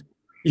know, because,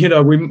 you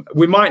know,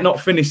 we might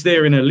not finish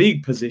there in a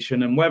league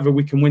position, and whether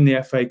we can win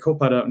the FA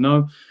Cup, I don't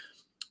know.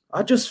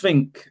 I just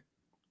think,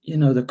 you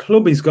know, the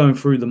club is going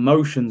through the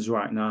motions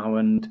right now.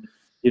 And,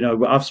 you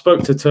know, I've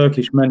spoke to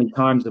Turkish many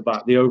times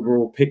about the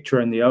overall picture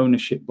and the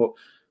ownership, but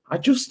I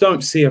just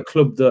don't see a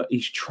club that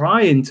is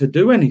trying to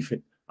do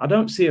anything. I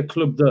don't see a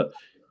club that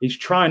is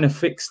trying to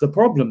fix the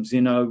problems.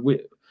 You know,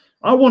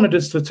 I wanted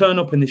us to turn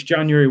up in this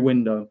January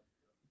window,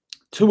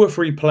 2 or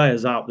 3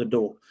 players out the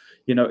door.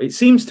 You know, it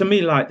seems to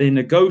me like they're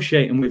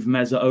negotiating with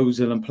Mesut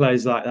Ozil and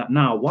players like that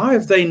now. Why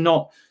have they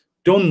not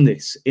done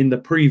this in the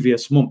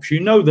previous months? You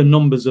know the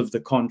numbers of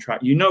the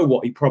contract. You know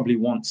what he probably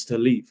wants to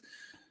leave.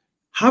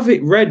 Have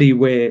it ready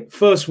where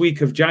first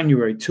week of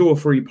January, 2 or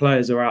 3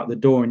 players are out the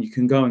door and you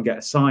can go and get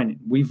a signing.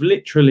 We've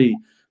literally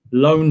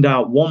loaned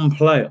out 1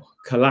 player,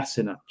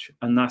 Kolasinac,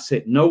 and that's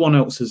it. No one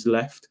else has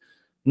left.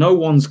 No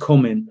one's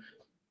coming.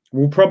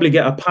 We'll probably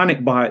get a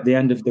panic buy at the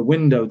end of the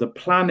window. The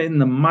planning,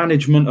 the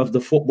management of the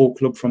football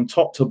club from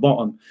top to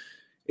bottom,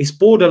 it's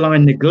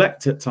borderline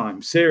neglect at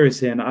times,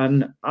 seriously.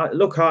 And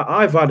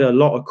I've had a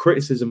lot of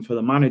criticism for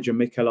the manager,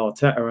 Mikel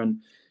Arteta,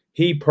 and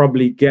he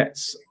probably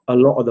gets a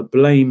lot of the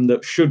blame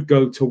that should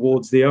go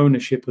towards the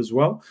ownership as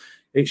well.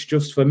 It's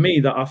just for me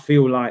that I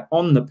feel like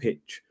on the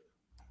pitch,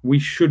 we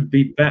should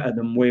be better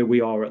than where we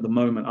are at the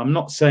moment. I'm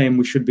not saying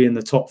we should be in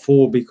the top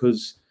 4,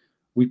 because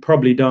we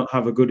probably don't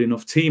have a good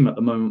enough team at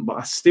the moment, but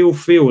I still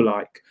feel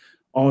like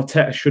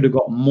Arteta should have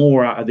got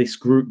more out of this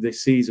group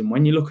this season.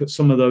 When you look at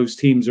some of those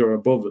teams that are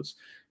above us,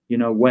 you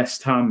know,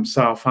 West Ham,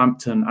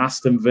 Southampton,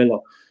 Aston Villa.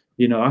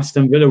 You know,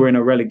 Aston Villa were in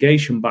a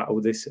relegation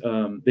battle this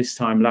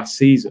time last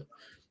season.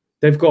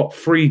 They've got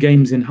 3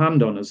 games in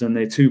hand on us and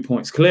they're 2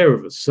 points clear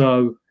of us.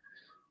 So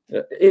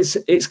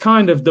it's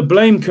kind of, the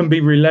blame can be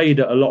relayed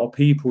at a lot of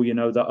people, you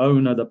know, the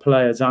owner, the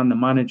players and the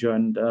manager.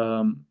 And,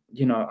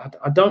 you know,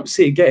 I don't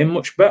see it getting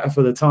much better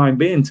for the time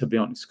being, to be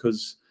honest,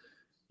 because,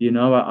 you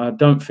know, I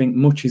don't think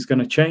much is going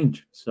to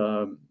change.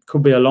 So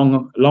could be a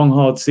long,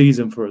 hard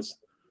season for us.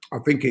 I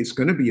think it's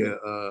going to be a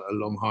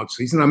long, hard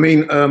season. I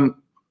mean,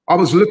 I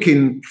was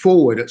looking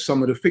forward at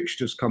some of the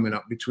fixtures coming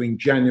up between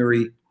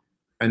January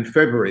and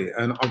February,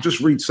 and I'll just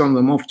read some of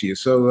them off to you.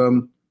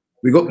 So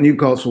we've got the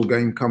Newcastle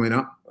game coming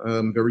up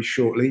very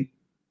shortly.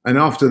 And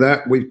after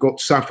that, we've got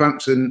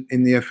Southampton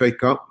in the FA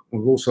Cup.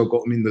 We've also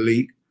got them in the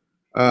league.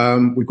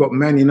 We've got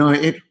Man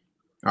United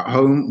at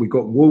home. We've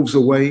got Wolves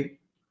away.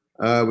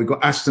 We've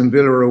got Aston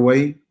Villa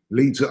away,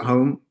 Leeds at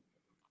home.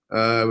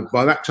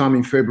 By that time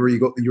in February,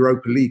 you've got the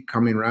Europa League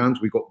coming round.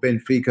 We've got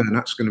Benfica, and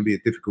that's going to be a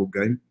difficult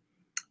game.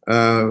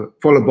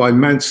 Followed by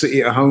Man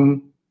City at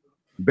home,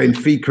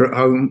 Benfica at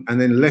home, and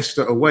then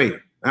Leicester away.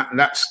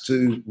 That's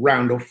to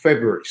round off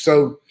February.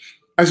 So,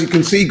 as you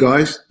can see,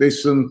 guys,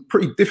 there's some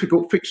pretty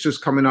difficult fixtures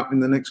coming up in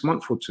the next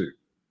month or 2.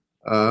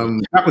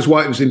 That was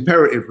why it was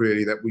imperative,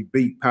 really, that we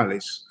beat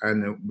Palace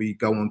and that we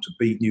go on to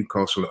beat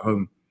Newcastle at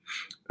home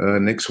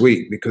next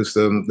week, because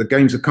the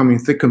games are coming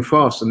thick and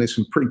fast, and there's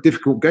some pretty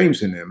difficult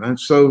games in there, man.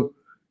 So,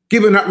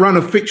 given that run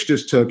of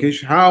fixtures,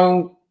 Turkish,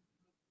 how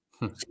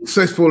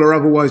successful or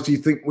otherwise do you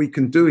think we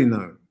can do in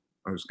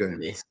those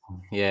games?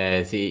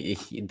 Yeah,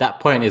 that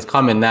point is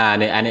coming now,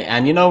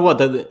 and you know what?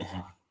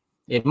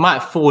 It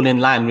might fall in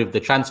line with the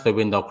transfer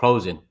window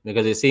closing,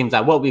 because it seems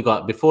like what we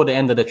got before the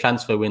end of the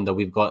transfer window,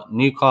 we've got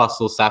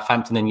Newcastle,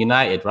 Southampton, and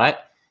United, right?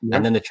 Yeah.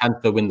 And then the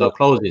transfer window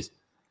closes.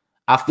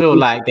 I feel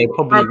like they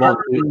probably want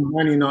to.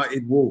 Man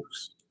United,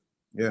 Wolves.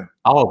 Yeah.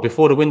 Oh,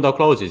 before the window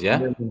closes,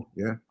 yeah?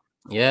 Yeah.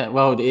 Yeah,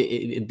 well,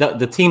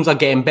 the teams are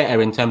getting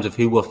better in terms of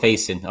who we're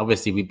facing.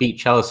 Obviously, we beat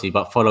Chelsea,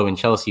 but following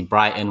Chelsea,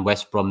 Brighton,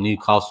 West Brom,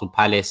 Newcastle,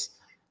 Palace.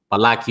 But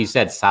like you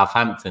said,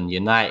 Southampton,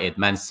 United,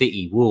 Man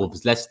City,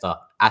 Wolves, Leicester,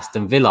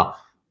 Aston Villa,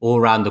 all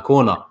around the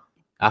corner.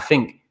 I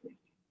think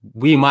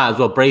we might as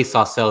well brace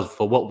ourselves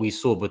for what we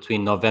saw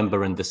between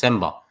November and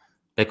December,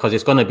 because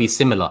it's going to be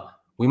similar.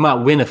 We might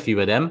win a few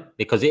of them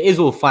because it is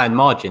all fine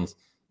margins.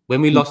 When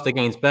we lost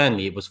against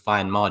Burnley, it was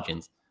fine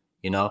margins.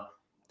 You know,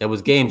 there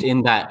was games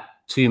in that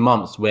 2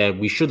 months where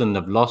we shouldn't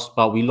have lost,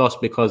 but we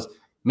lost because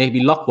maybe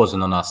luck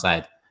wasn't on our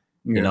side,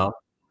 you know.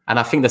 And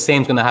I think the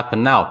same is going to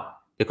happen now,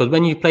 because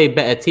when you play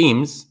better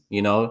teams,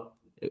 you know,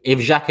 if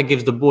Xhaka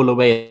gives the ball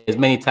away as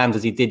many times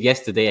as he did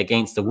yesterday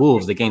against the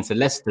Wolves, against the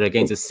Leicester,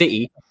 against the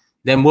City,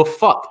 then we're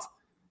fucked.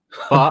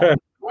 But,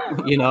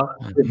 you know,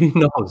 who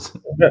knows?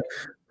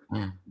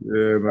 Yeah,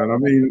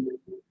 man.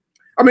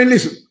 I mean,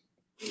 listen,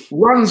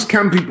 runs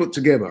can be put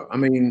together. I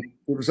mean,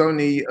 it was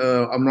only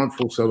a month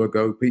or so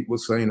ago, people were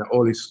saying that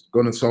Ole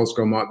Gunnar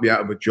Solskjaer might be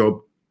out of a job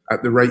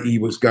at the rate he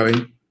was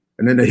going.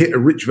 And then they hit a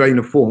rich vein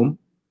of form.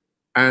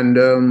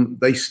 And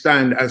they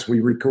stand, as we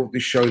record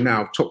this show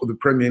now, top of the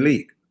Premier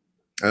League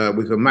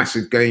with a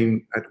massive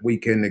game at the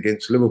weekend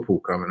against Liverpool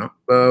coming up.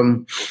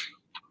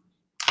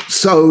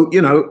 So,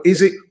 you know,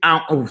 is it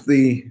out of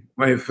the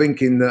way of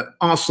thinking that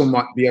Arsenal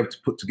might be able to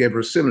put together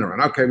a similar?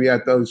 And okay, we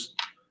had those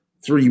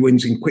 3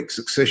 wins in quick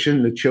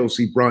succession, the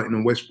Chelsea, Brighton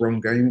and West Brom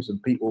games,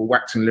 and people were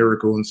waxing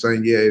lyrical and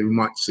saying, yeah, we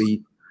might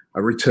see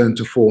a return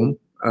to form.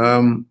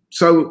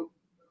 So,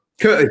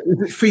 Curtis,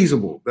 is it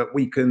feasible that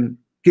we can,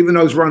 given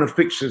those run of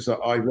fixtures that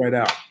I read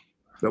out,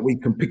 that we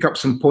can pick up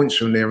some points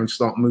from there and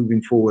start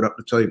moving forward up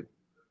the table?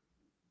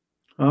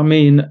 I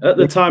mean, at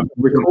the time of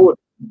recording,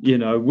 you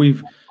know,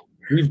 we've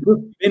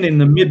been in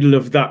the middle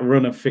of that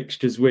run of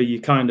fixtures where you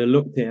kind of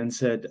looked at it and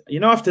said, you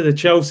know, after the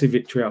Chelsea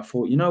victory, I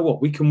thought, you know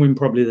what, we can win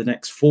probably the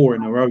next 4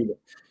 in a row.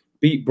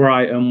 Beat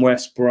Brighton,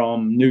 West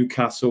Brom,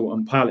 Newcastle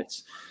and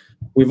Palace.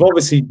 We've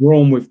obviously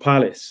drawn with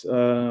Palace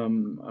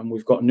and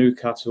we've got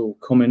Newcastle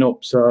coming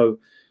up. So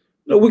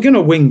look, we're going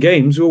to win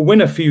games. We'll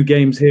win a few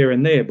games here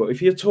and there. But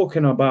if you're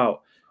talking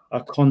about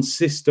a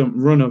consistent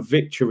run of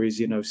victories,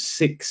 you know,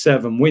 6,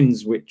 7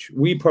 wins, which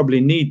we probably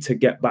need to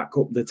get back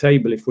up the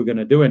table if we're going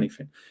to do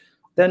anything,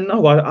 then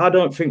no, I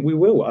don't think we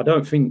will. I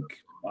don't think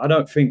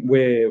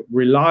we're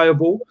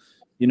reliable.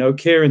 You know,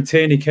 Kieran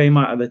Tierney came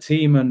out of the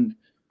team, and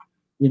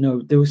you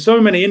know, there were so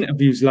many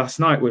interviews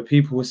last night where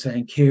people were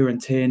saying Kieran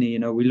Tierney, you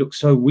know, we look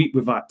so weak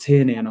without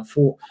Tierney. And I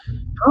thought,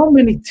 how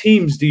many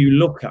teams do you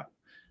look at,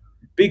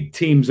 big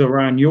teams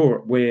around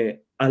Europe, where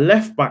a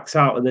left back's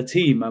out of the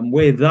team and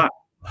we're that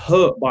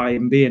hurt by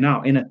him being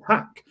out in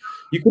attack?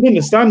 You could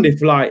understand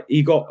if, like,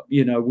 he got,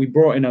 you know, we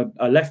brought in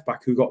a left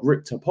back who got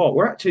ripped apart.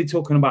 We're actually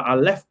talking about a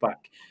left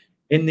back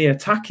in the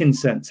attacking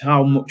sense,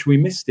 how much we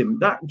missed him.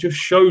 That just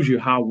shows you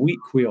how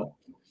weak we are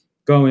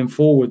going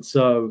forward.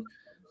 So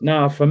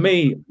now, for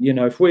me, you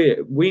know, if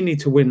we need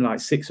to win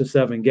like 6 or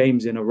 7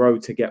 games in a row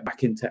to get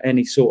back into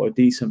any sort of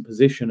decent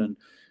position, and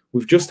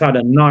we've just had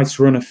a nice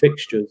run of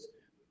fixtures.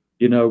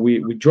 You know,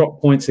 we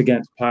dropped points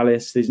against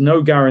Palace. There's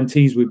no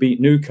guarantees we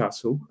beat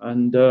Newcastle,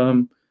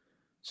 and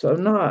so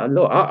no,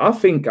 look, I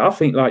think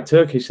like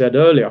Turkish said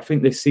earlier, I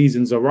think this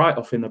season's a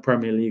write-off in the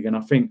Premier League, and I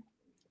think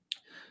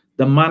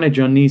the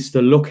manager needs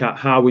to look at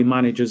how he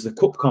manages the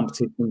cup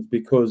competitions,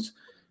 because,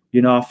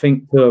 you know, I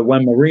think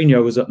when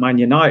Mourinho was at Man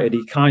United,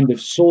 he kind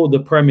of saw the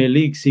Premier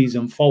League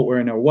season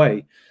faltering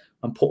away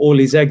and put all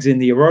his eggs in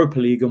the Europa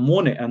League and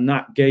won it, and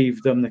that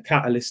gave them the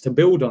catalyst to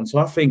build on. So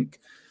I think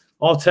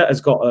Arteta's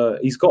got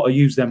to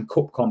use them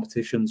cup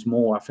competitions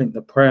more. I think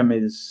the Prem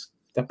is,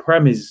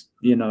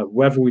 you know,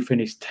 whether we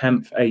finish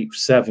 10th, 8th,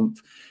 7th,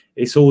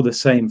 it's all the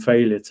same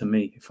failure to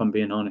me, if I'm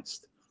being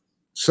honest.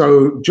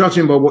 So,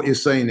 judging by what you're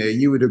saying there,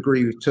 you would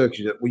agree with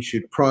Turkey that we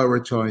should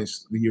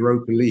prioritise the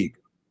Europa League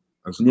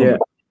as a to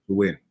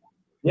win?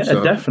 Yeah,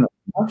 so, definitely.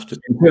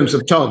 In terms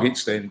of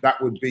targets, then,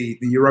 that would be,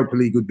 the Europa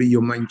League would be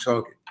your main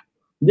target.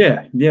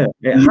 Yeah. Do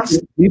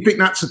you think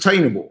that's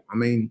attainable? I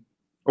mean,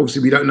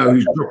 obviously, we don't know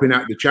who's dropping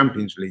out of the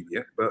Champions League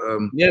yet, but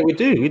yeah, we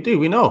do.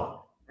 We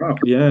know. Oh,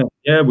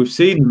 yeah, we've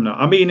seen them now.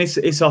 I mean,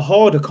 it's a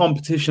harder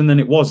competition than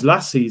it was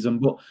last season,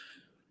 but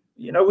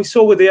you know, we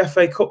saw with the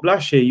FA Cup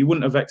last year, you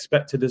wouldn't have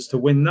expected us to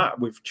win that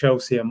with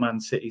Chelsea and Man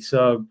City.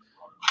 So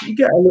you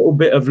get a little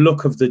bit of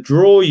luck of the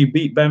draw. You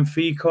beat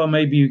Benfica,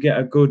 maybe you get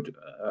a good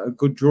a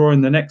good draw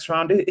in the next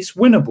round, it's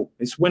winnable.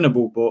 It's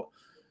winnable, but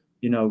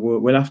you know,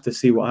 we'll have to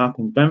see what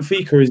happens.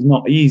 Benfica is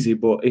not easy,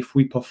 but if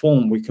we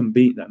perform, we can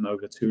beat them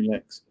over 2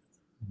 legs.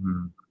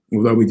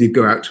 Although we did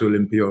go out to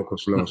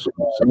Olympiacos last week.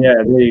 So. Yeah,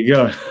 there you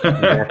go.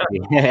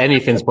 Yeah,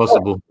 anything's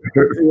possible.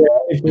 Yeah,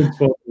 anything's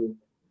possible.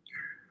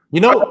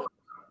 You know,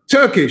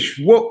 Turkish.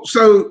 What?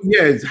 So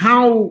yeah,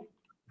 how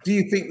do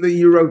you think the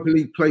Europa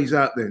League plays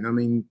out then? I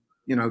mean,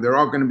 you know, there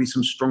are going to be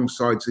some strong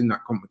sides in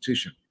that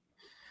competition.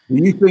 Do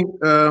you think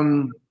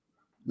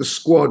the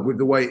squad, with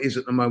the way it is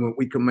at the moment,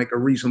 we can make a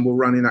reasonable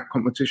run in that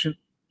competition?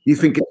 You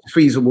think it's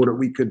feasible that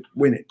we could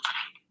win it?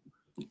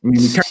 I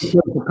mean, we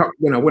came close,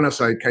 you know, when I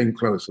say came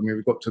close, I mean,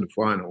 we got to the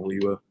final. We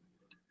were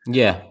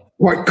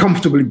quite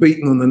comfortably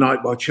beaten on the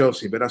night by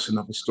Chelsea, but that's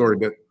another story.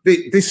 But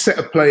this set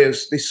of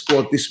players, this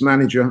squad, this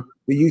manager,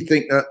 do you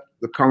think that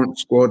the current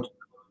squad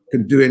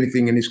can do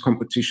anything in this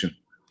competition?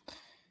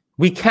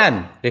 We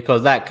can,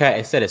 because like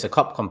Curtis said, it's a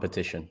cup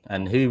competition.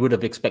 And who would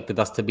have expected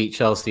us to beat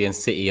Chelsea and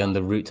City on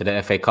the route to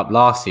the FA Cup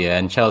last year?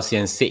 And Chelsea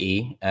and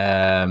City,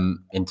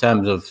 in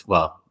terms of,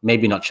 well,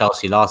 maybe not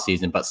Chelsea last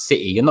season, but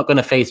City, you're not going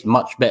to face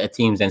much better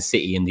teams than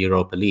City in the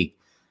Europa League.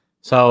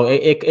 So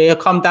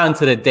it'll come down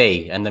to the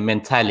day and the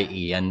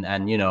mentality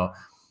and you know,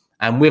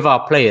 and with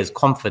our players'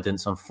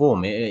 confidence and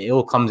form, it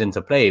all comes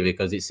into play,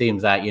 because it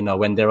seems like, you know,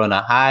 when they're on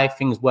a high,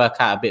 things work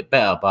out a bit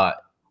better.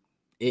 But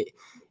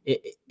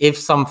if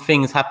some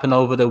things happen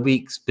over the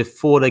weeks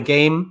before the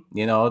game,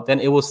 you know, then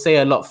it will say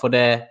a lot for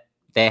their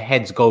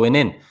heads going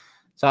in.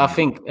 So I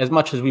think as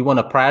much as we want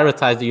to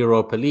prioritize the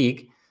Europa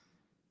League,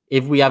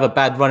 if we have a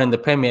bad run in the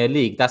Premier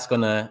League, that's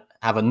going to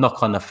have a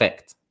knock-on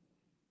effect.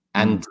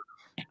 And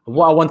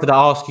what I wanted to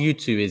ask you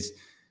two is,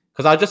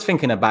 because I was just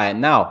thinking about it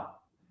now,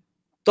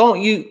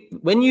 don't you,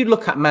 when you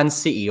look at Man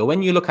City or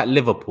when you look at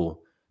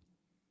Liverpool,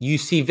 you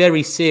see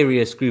very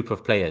serious group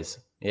of players.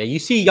 Yeah, you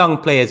see young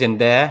players in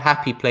there,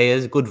 happy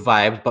players, good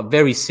vibes, but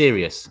very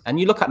serious. And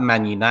you look at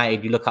Man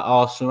United, you look at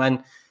Arsenal,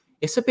 and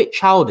it's a bit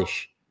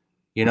childish,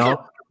 you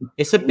know?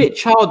 It's a bit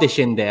childish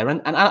in there.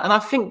 And I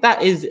think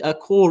that is a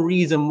core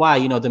reason why,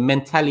 you know, the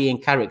mentality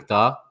and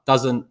character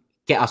doesn't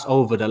get us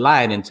over the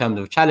line in terms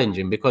of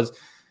challenging, because,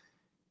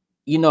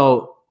 you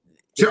know...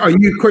 So are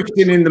you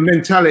questioning the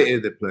mentality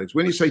of the players?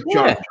 When you say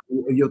childish,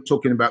 you're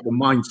talking about the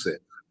mindset.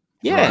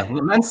 Yeah, right.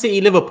 Man City,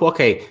 Liverpool,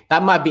 okay,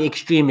 that might be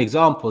extreme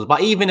examples.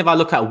 But even if I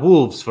look at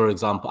Wolves, for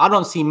example, I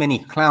don't see many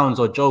clowns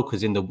or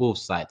jokers in the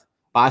Wolves side.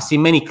 But I see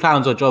many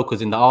clowns or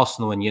jokers in the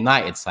Arsenal and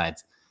United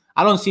sides.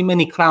 I don't see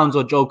many clowns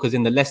or jokers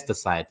in the Leicester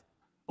side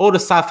or the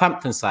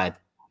Southampton side.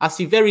 I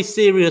see very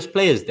serious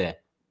players there.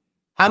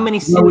 How many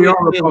serious we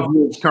are above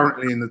Wolves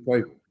currently in the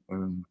table.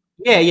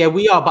 Yeah,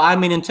 we are. But I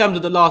mean, in terms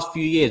of the last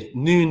few years,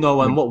 Nuno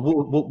and what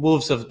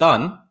Wolves have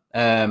done,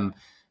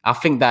 I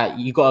think that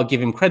you got to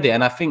give him credit.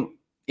 And I think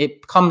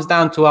it comes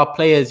down to our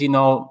players, you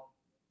know,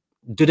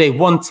 do they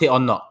want it or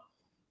not?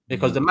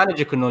 Because the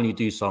manager can only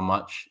do so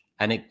much,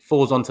 and it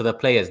falls onto the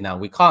players now.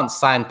 We can't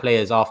sign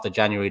players after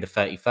January the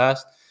 31st.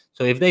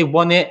 So if they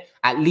want it,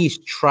 at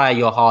least try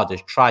your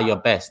hardest, try your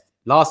best.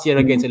 Last year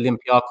against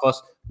Olympiacos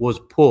was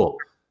poor.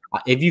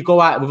 If you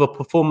go out with a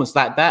performance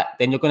like that,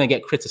 then you're going to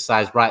get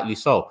criticized, rightly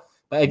so.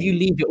 But if you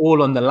leave it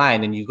all on the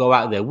line and you go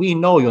out there, we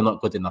know you're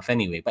not good enough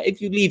anyway. But if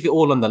you leave it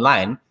all on the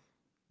line,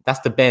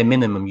 that's the bare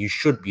minimum you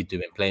should be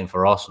doing, playing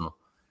for Arsenal.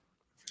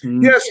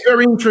 Yes,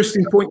 very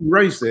interesting point you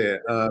raised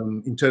there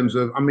in terms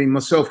of, I mean,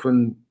 myself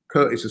and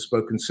Curtis have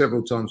spoken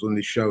several times on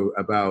this show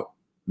about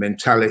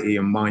mentality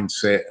and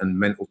mindset and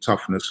mental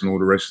toughness and all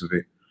the rest of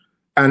it.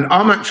 And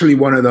I'm actually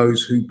one of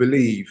those who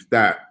believe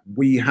that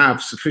we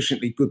have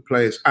sufficiently good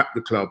players at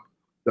the club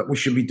that we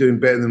should be doing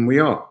better than we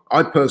are.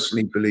 I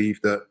personally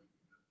believe that,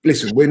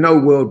 listen, we're no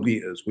world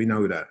beaters. We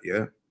know that,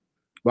 yeah?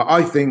 But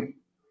I think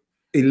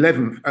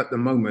 11th at the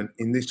moment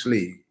in this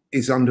league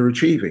is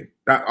underachieving.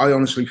 That I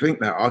honestly think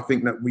that. I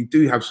think that we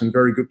do have some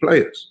very good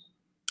players.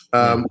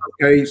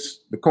 Okay,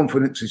 the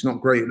confidence is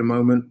not great at the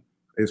moment.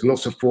 There's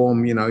lots of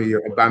form, you know,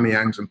 your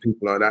Aubameyangs and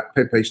people like that.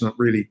 Pepe's not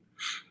really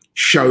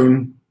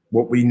shown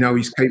what we know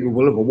he's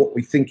capable of or what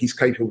we think he's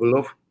capable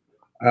of.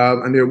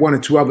 And there are one or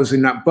two others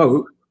in that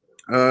boat.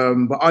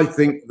 But I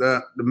think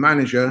that the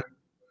manager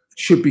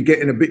should be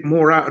getting a bit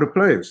more out of the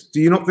players.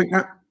 Do you not think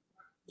that,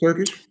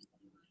 Turkish?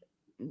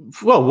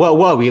 Well,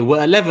 we're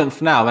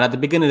 11th now, and at the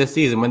beginning of the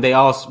season,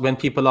 when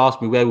people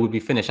asked me where we would be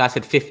finished, I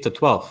said 5th to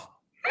 12th.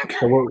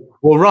 So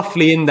we're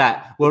roughly in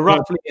that. We're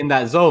roughly in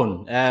that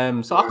zone.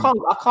 So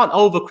I can't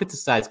over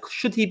criticize.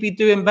 Should he be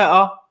doing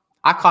better?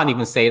 I can't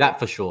even say that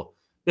for sure,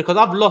 because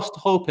I've lost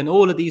hope in a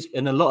lot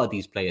of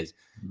these players.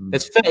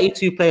 There's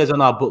 32 players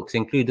on our books,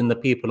 including the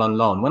people on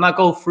loan. When I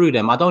go through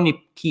them, I'd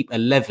only keep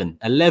 11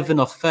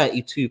 of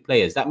 32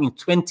 players. That means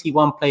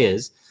 21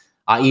 players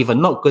are either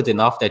not good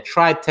enough, they're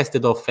tried,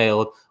 tested, or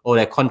failed, or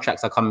their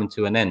contracts are coming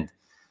to an end.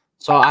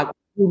 So I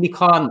really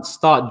can't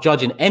start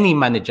judging any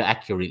manager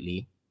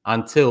accurately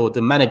until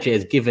the manager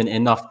is given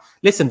enough.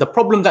 Listen, the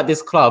problems at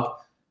this club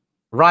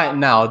right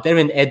now, they're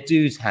in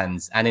Edu's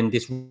hands and in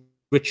this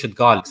Richard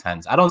Garlick's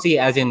hands. I don't see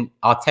it as in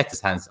Arteta's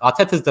hands.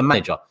 Arteta's the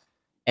manager.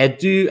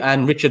 Edu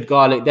and Richard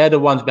Garlick, they're the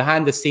ones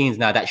behind the scenes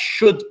now that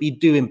should be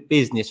doing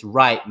business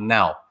right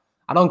now.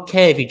 I don't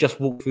care if he just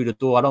walked through the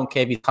door. I don't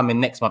care if he's coming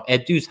next month.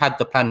 Edu's had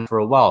the plan for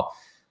a while.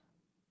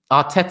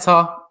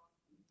 Arteta,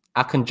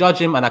 I can judge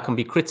him and I can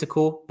be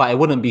critical, but it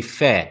wouldn't be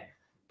fair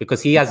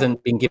because he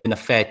hasn't been given a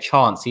fair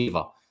chance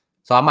either.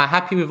 So am I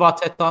happy with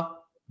Arteta?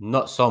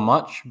 Not so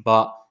much,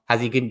 but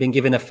has he been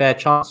given a fair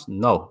chance?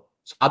 No.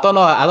 So I don't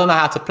know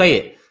how to play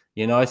it.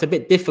 You know, it's a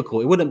bit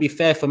difficult. It wouldn't be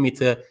fair for me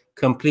to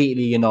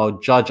completely, you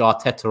know, judge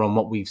Arteta on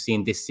what we've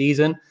seen this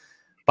season.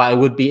 But it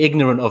would be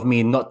ignorant of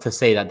me not to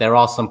say that there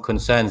are some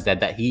concerns there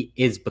that he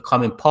is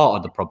becoming part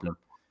of the problem.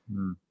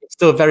 It's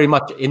still very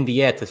much in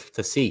the air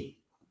to see.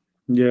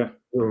 Yeah,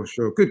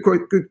 sure.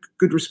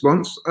 Good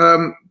response.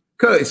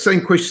 Curtis,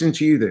 same question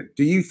to you then.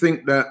 Do you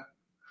think that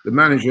the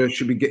manager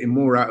should be getting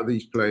more out of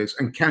these players,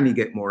 and can he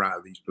get more out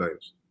of these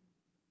players?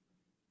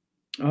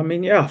 I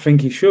mean, yeah, I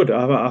think he should.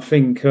 I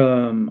think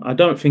I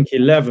don't think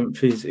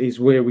 11th is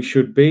where we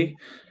should be.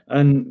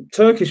 And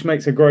Turkish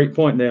makes a great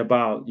point there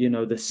about, you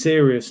know, the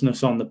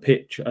seriousness on the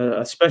pitch,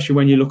 especially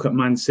when you look at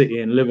Man City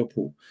and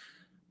Liverpool.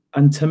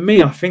 And to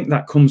me, I think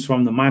that comes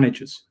from the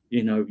managers.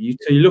 You know, you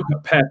look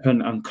at Pep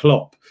and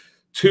Klopp,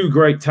 two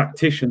great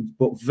tacticians,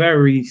 but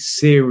very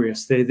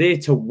serious. They're there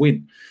to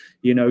win.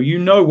 You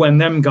know when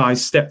them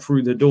guys step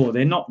through the door,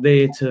 they're not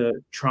there to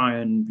try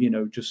and, you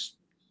know, just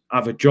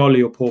have a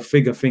jolly up or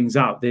figure things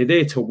out. They're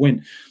there to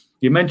win.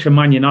 You mentioned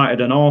Man United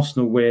and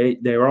Arsenal, where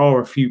there are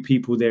a few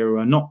people there who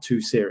are not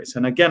too serious.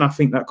 And again, I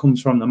think that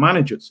comes from the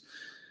managers.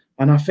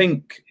 And I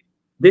think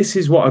this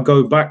is what I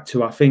go back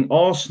to. I think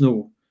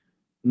Arsenal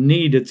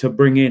needed to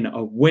bring in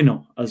a winner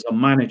as a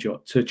manager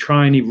to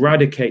try and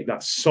eradicate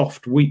that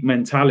soft, weak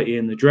mentality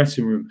in the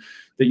dressing room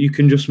that you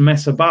can just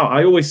mess about.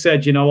 I always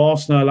said, you know,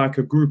 Arsenal are like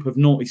a group of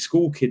naughty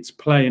school kids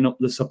playing up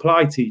the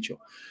supply teacher.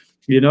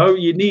 You know,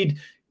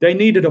 they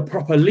needed a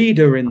proper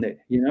leader in there.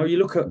 You know, you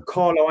look at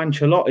Carlo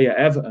Ancelotti at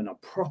Everton, a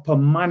proper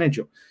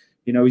manager.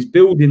 You know, he's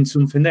building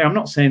something there. I'm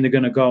not saying they're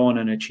going to go on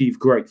and achieve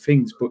great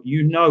things, but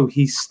you know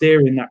he's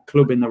steering that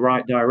club in the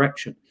right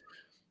direction.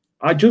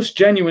 I just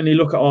genuinely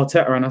look at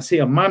Arteta and I see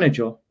a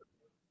manager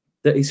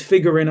that is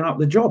figuring out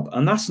the job.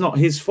 And that's not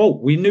his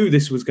fault. We knew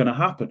this was going to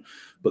happen.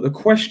 But the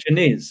question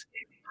is,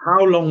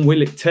 how long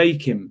will it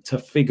take him to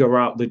figure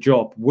out the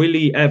job? Will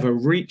he ever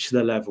reach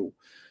the level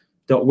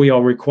that we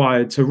are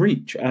required to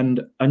reach?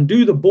 And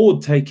do the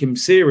board take him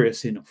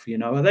serious enough? You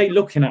know, are they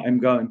looking at him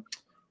going,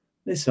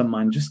 listen,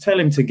 man, just tell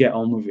him to get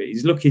on with it.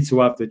 He's lucky to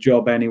have the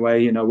job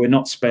anyway. You know, we're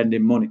not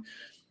spending money.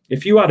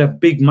 If you had a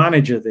big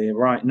manager there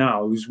right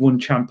now who's won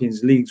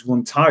Champions Leagues,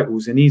 won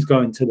titles, and he's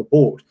going to the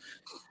board,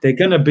 there's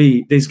going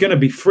to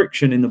be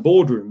friction in the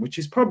boardroom, which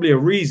is probably a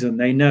reason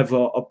they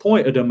never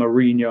appointed a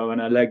Mourinho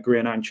and Allegri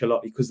and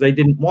Ancelotti, because they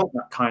didn't want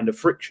that kind of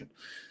friction.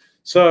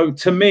 So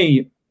to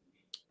me,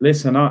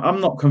 listen,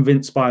 I'm not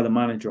convinced by the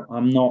manager.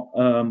 I'm not,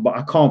 but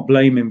I can't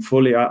blame him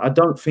fully. I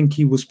don't think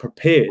he was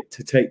prepared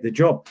to take the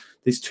job.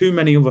 There's too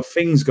many other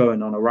things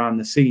going on around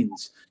the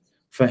scenes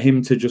for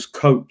him to just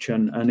coach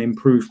and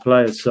improve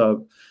players.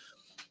 So,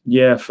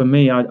 yeah, for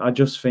me, I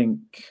just think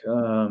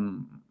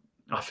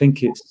I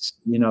think it's,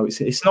 you know,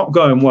 it's not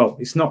going well.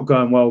 It's not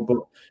going well. But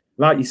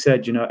like you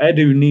said, you know,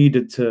 Edu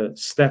needed to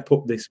step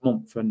up this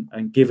month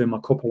and give him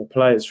a couple of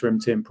players for him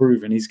to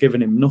improve, and he's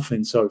given him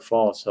nothing so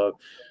far. So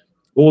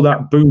all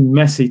that boom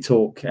Messi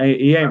talk,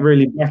 he ain't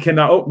really backing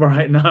that up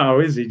right now,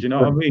 is he? Do you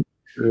know what I mean?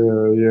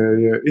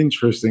 Yeah.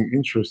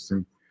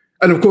 Interesting.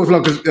 And of course,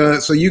 like,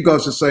 so you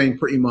guys are saying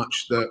pretty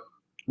much that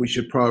we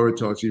should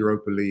prioritise the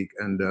Europa League.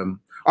 And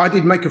I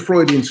did make a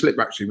Freudian slip,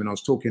 actually, when I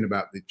was talking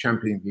about the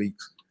Champions League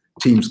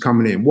teams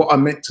coming in. What I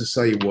meant to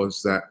say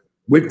was that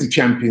with the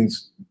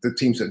champions, the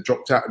teams that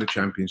dropped out of the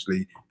Champions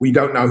League, we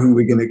don't know who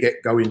we're going to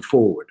get going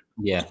forward.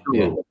 Yeah,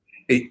 so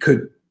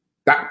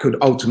that could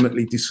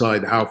ultimately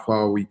decide how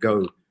far we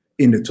go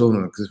in the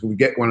tournament. Because if we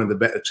get one of the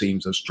better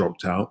teams that's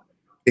dropped out,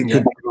 it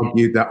could be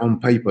argued that on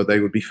paper they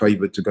would be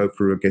favoured to go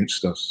through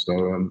against us.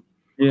 So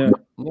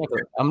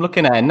I'm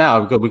looking at it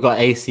now. We've got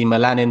AC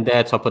Milan in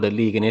there, top of the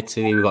league in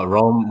Italy. We've got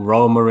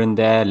Roma in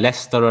there,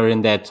 Leicester are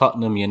in there,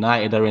 Tottenham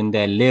United are in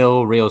there,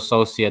 Lille, Real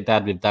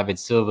Sociedad with David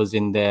Silva's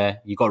in there.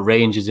 You got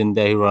Rangers in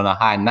there who are on a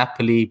high,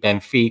 Napoli,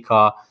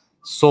 Benfica,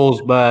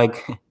 Salzburg.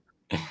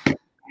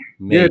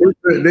 Yeah,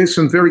 there's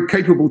some very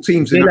capable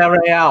teams.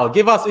 Villarreal.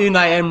 Give us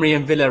Unai Emery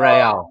and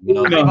Villarreal. You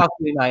know, give us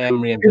Unai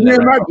Emery and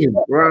Villarreal. Can you imagine?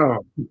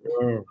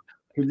 Wow.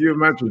 Can you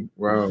imagine?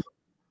 Wow.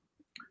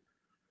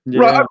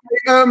 Yeah.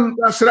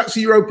 Right. So that's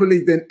the Europa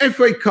League then.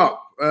 FA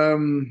Cup.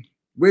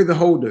 We're the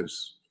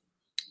holders.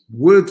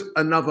 Would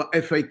another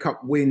FA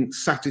Cup win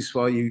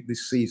satisfy you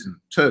this season?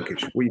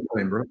 Turkish, what are you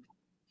playing, bro?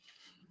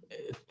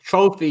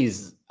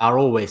 Trophies are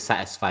always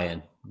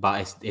satisfying,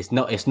 but it's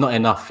not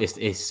enough.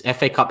 It's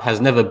FA Cup has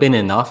never been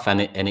enough,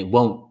 and it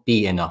won't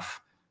be enough.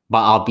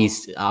 But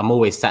I'm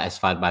always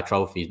satisfied by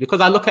trophies,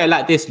 because I look at it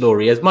like this,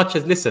 Laurie. As much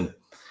as, listen,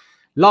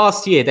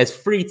 last year there's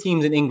 3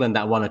 teams in England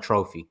that won a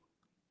trophy: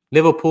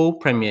 Liverpool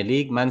Premier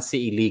League, Man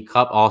City League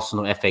Cup,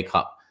 Arsenal FA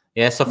Cup.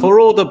 Yeah, so for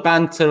all the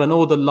banter and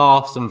all the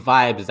laughs and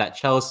vibes that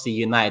Chelsea,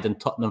 United and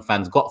Tottenham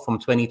fans got from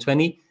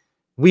 2020,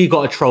 we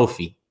got a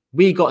trophy.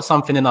 We got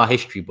something in our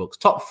history books.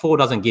 Top 4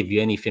 doesn't give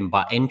you anything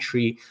but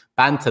entry.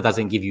 Banter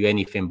doesn't give you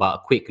anything but a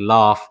quick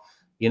laugh,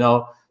 you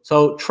know.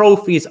 So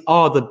trophies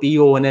are the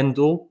be-all and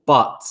end-all,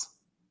 but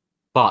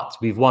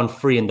we've won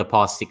 3 in the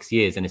past 6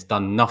 years and it's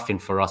done nothing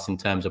for us in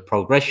terms of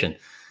progression.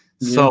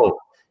 Yeah. So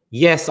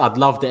yes, I'd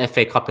love the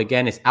FA Cup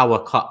again. It's our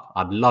cup.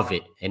 I'd love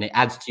it. And it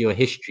adds to your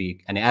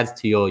history and it adds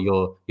to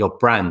your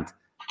brand.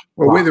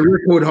 Well, we're the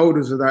record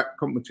holders of that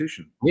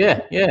competition.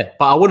 Yeah, yeah.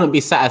 But I wouldn't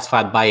be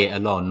satisfied by it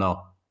alone.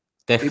 No,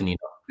 definitely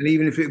not. And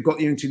even if it got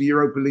you into the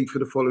Europa League for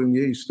the following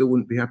year, you still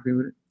wouldn't be happy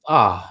with it?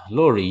 Ah,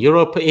 Laurie,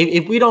 Europa.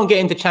 If we don't get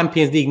into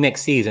Champions League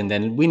next season,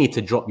 then we need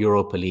to drop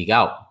Europa League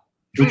out.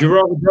 Would you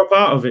rather drop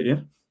out of it, yeah?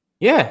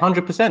 Yeah,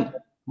 100%.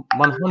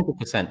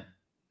 100%.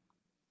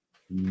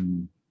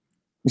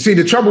 You see,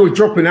 the trouble with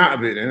dropping out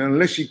of it, and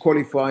unless you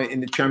qualify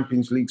in the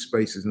Champions League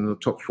spaces in the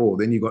top 4,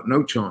 then you've got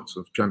no chance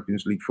of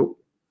Champions League football.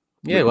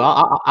 Yeah,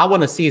 well, I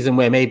want a season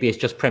where maybe it's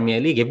just Premier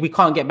League. If we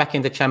can't get back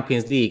into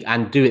Champions League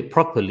and do it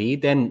properly,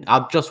 then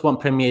I just want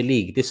Premier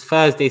League. This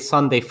Thursday,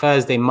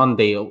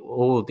 Monday,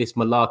 all this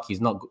malarkey is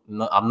not.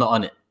 I'm not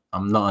on it.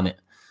 I'm not on it.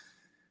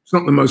 It's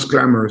not the most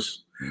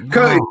glamorous. No.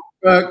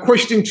 Curtis,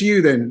 question to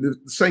you then. The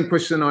same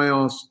question I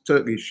asked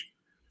Turkish.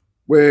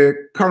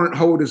 We're current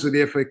holders of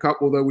the FA Cup,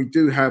 although we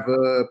do have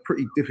a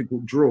pretty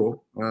difficult draw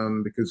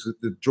because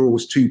the draw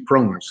was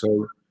 2-pronged.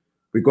 So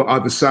we've got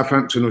either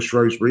Southampton or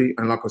Shrewsbury.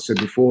 And like I said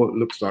before, it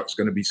looks like it's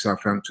going to be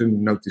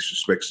Southampton. No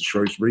disrespect to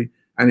Shrewsbury.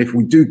 And if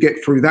we do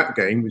get through that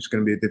game, which is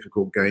going to be a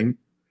difficult game,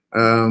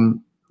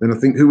 then I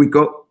think who we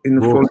got in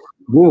the following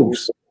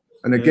Wolves.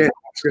 And again,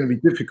 it's going to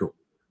be difficult.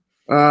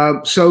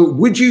 So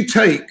would you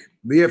take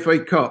the FA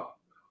Cup?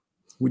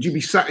 Would you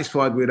be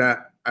satisfied with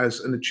that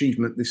as an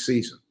achievement this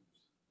season?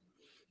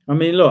 I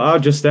mean, look, I'll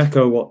just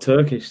echo what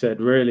Turkish said,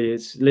 really.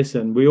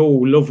 Listen, we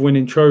all love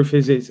winning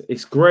trophies.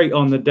 It's great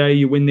on the day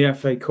you win the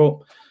FA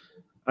Cup.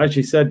 As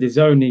you said, there's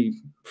only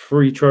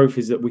 3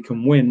 trophies that we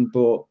can win,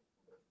 but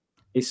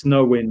it's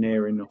nowhere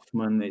near enough,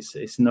 man.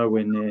 It's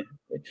nowhere near.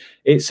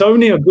 It's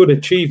only a good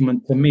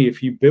achievement to me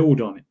if you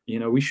build on it. You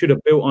know, we should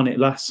have built on it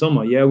last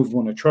summer. Yeah, we've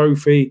won a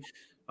trophy.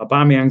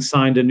 Aubameyang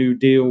signed a new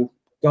deal.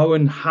 Go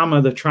and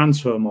hammer the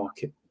transfer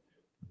market.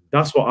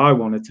 That's what I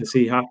wanted to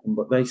see happen,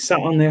 but they sat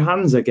on their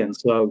hands again.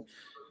 So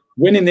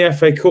winning the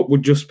FA Cup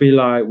would just be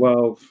like,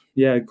 well,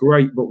 yeah,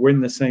 great, but we're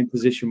in the same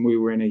position we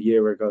were in a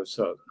year ago.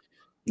 So,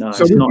 no,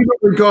 so it's not.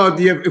 Regard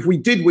if we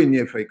did win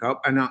the FA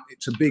Cup, and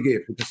it's a big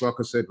if, because like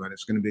I said, man,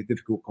 it's going to be a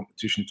difficult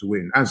competition to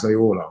win, as they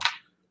all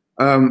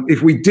are.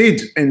 If we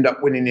did end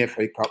up winning the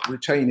FA Cup,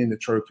 retaining the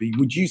trophy,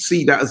 would you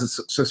see that as a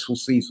successful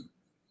season?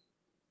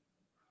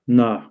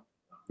 No.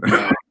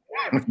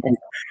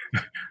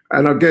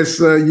 And I guess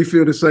you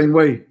feel the same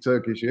way,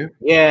 Turkish, yeah?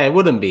 Yeah, it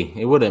wouldn't be.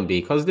 It wouldn't be.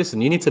 Because, listen,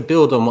 you need to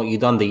build on what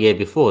you've done the year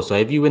before. So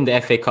if you win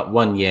the FA Cup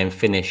one year and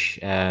finish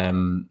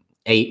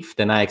 8th,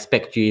 then I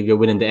expect you, if you're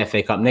winning the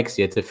FA Cup next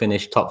year, to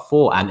finish top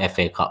 4 and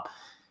FA Cup.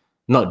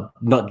 Not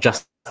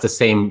just the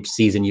same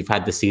season you've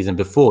had the season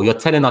before. You're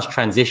telling us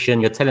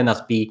transition. You're telling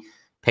us be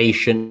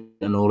patient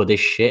and all of this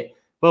shit.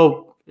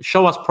 Well,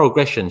 show us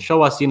progression.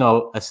 Show us, you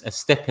know, a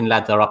stepping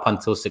ladder up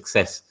until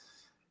success.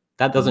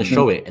 That doesn't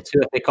show it.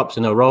 2 FA Cups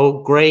in a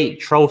row, great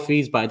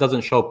trophies, but it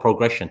doesn't show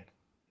progression.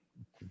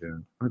 Yeah.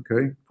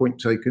 Okay. Point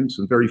taken.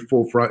 Some very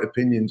forthright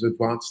opinions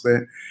advanced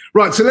there.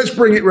 Right. So let's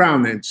bring it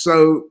round then.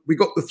 So we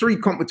got the 3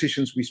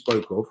 competitions we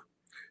spoke of,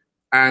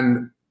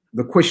 and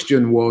the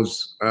question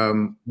was,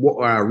 what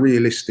are our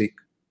realistic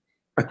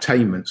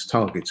attainments,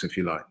 targets, if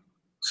you like?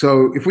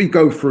 So if we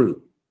go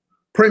through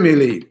Premier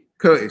League,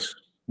 Curtis,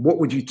 what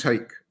would you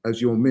take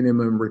as your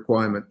minimum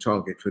requirement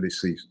target for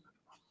this season?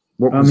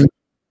 What was it?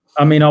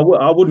 I mean, I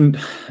wouldn't.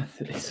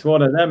 It's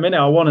one of them, innit?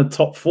 I want a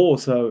top 4,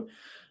 so,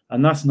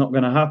 and that's not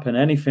going to happen.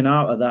 Anything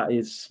out of that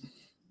is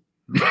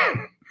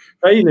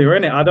failure,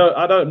 innit?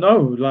 I don't know.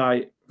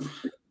 Like,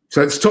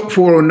 so it's top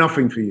 4 or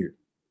nothing for you.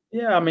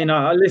 Yeah, I mean,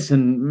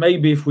 listen.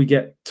 Maybe if we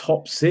get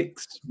top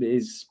 6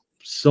 is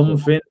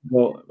something,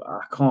 but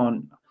I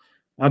can't.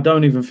 I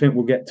don't even think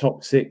we'll get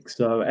top 6.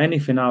 So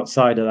anything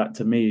outside of that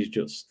to me is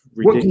just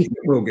ridiculous. What do you think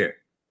we'll get?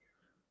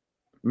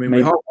 I mean,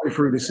 we're halfway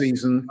through the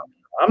season.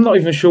 I'm not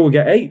even sure we'll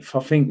get 8th.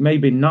 I think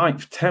maybe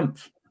 9th,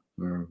 10th.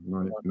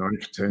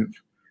 9th,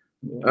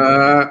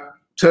 10th.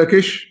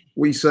 Turkish,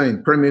 what are you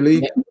saying? Premier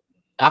League? Yeah,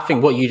 I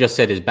think what you just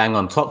said is bang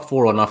on. Top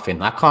 4 or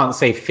nothing. I can't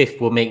say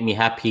 5th will make me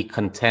happy,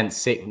 content,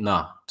 sick.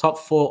 Nah. Top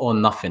 4 or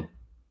nothing.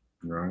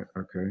 Right,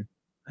 okay.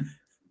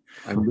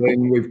 And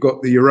then we've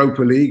got the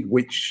Europa League,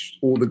 which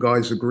all the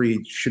guys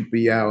agreed should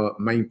be our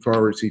main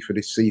priority for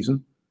this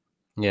season.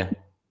 Yeah.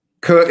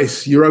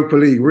 Curtis, Europa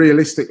League,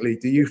 realistically,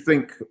 do you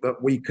think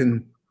that we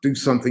can do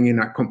something in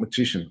that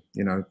competition?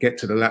 You know, get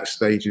to the last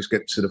stages,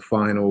 get to the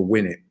final,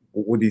 win it.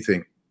 What do you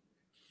think?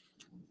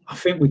 I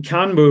think we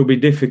can, but it'll be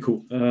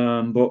difficult.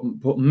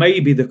 But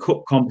maybe the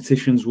cup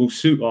competitions will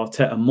suit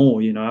Arteta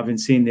more, you know, having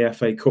seen the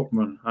FA Cup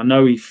run. I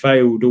know he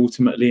failed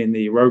ultimately in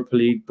the Europa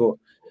League, but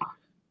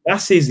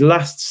that's his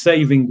last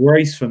saving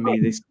grace for me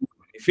this season.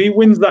 If he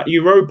wins that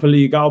Europa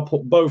League, I'll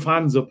put both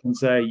hands up and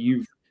say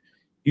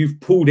you've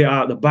pulled it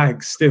out of the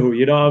bag still,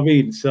 you know what I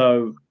mean?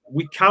 So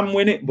we can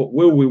win it, but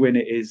will we win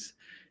it is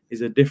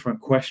a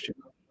different question.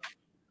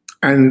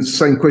 And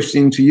same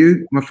question to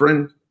you, my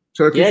friend.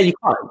 Turkish? Yeah,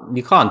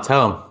 you can't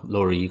tell,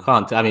 Laurie. You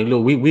can't. I mean,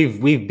 look,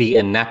 we've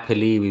beaten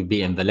Napoli, we've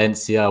beaten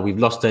Valencia, we've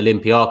lost to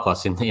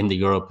Olympiacos in the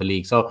Europa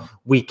League. So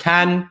we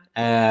can.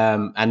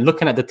 And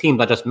looking at the teams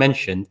I just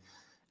mentioned,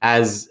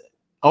 as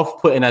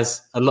off-putting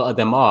as a lot of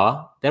them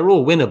are, they're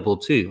all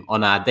winnable too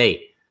on our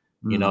day.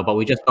 You know, but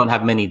we just don't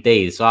have many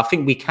days. So I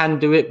think we can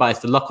do it, but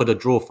it's the luck of the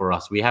draw for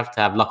us. We have to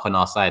have luck on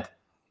our side.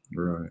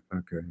 Right.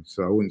 Okay.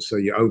 So I wouldn't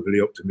say you're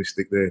overly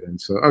optimistic there then.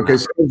 So, okay.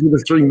 So those are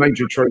the three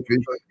major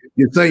trophies.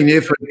 You're saying the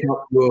FA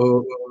Cup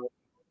were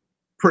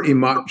pretty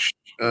much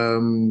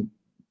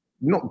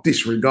not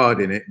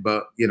disregarding it,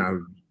 but, you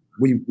know,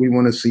 we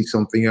want to see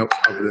something else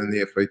other than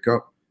the FA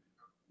Cup.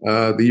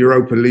 The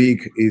Europa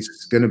League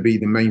is going to be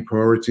the main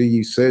priority,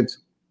 you said.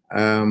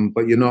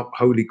 But you're not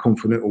wholly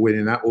confident of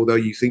winning that, although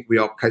you think we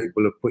are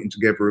capable of putting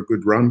together a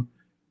good run.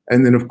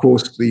 And then, of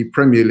course, the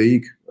Premier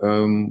League,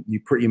 you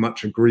pretty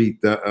much agreed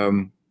that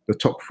the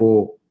top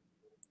four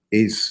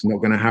is not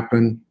going to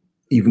happen.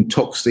 Even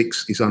top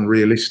six is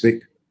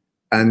unrealistic.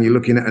 And you're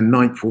looking at a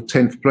 9th or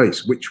 10th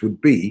place, which would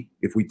be,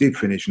 if we did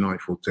finish 9th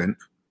or 10th,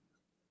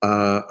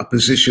 a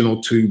position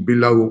or two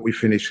below what we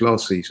finished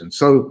last season.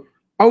 So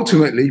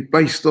ultimately,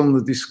 based on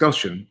the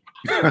discussion,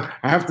 I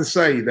have to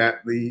say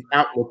that the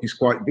outlook is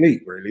quite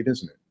bleak, really,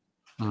 doesn't it?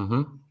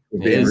 Mm-hmm.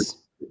 It is.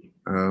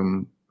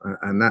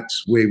 And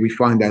that's where we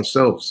find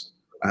ourselves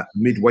at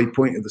the midway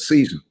point of the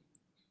season.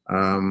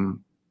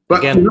 But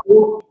again, you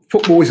know,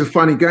 football is a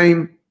funny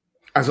game.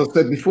 As I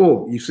said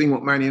before, you've seen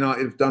what Man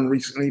United have done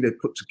recently. They've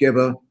put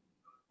together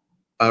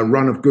a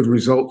run of good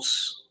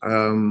results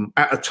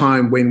at a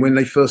time when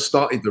they first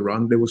started the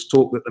run, there was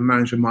talk that the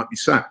manager might be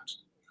sacked.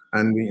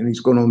 And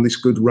he's gone on this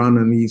good run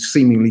and he's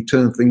seemingly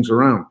turned things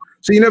around.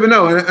 So you never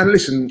know. And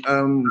listen,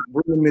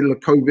 we're in the middle of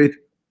COVID.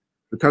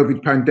 The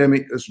COVID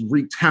pandemic has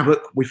wreaked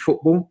havoc with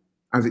football,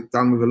 as it's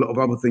done with a lot of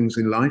other things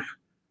in life.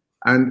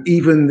 And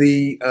even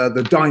the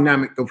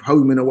dynamic of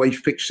home and away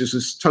fixtures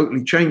has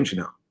totally changed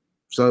now.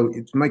 So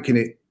it's making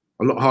it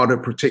a lot harder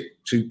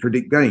to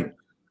predict games.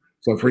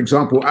 So, for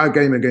example, our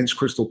game against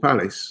Crystal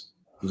Palace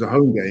was a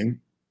home game,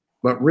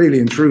 but really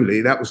and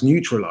truly that was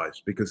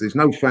neutralised because there's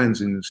no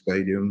fans in the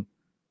stadium,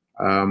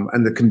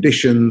 and the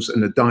conditions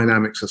and the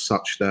dynamics are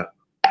such that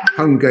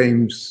home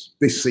games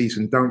this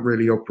season don't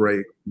really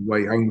operate the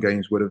way home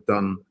games would have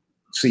done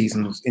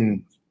seasons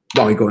in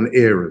bygone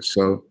eras.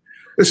 So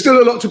there's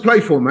still a lot to play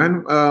for,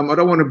 man. I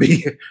don't want to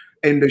be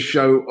end the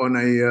show on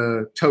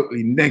a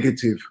totally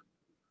negative.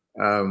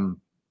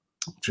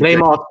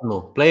 Blame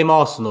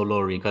Arsenal,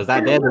 Laurie, because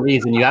they're the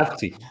reason you have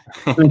to.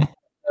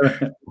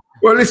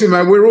 Well, listen,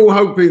 man, we're all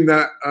hoping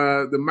that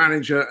the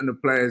manager and the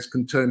players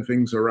can turn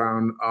things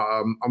around.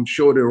 I'm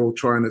sure they're all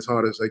trying as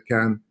hard as they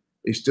can.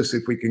 It's just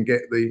if we can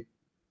get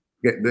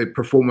the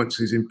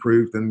performances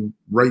improved and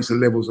raise the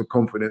levels of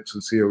confidence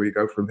and see where we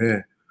go from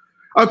here.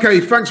 Okay,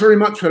 thanks very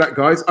much for that,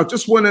 guys. I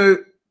just want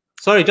to.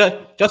 Sorry,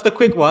 just a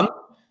quick one.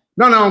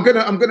 No, I'm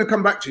gonna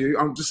come back to you.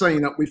 I'm just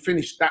saying that we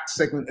finished that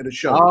segment of the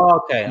show. Oh,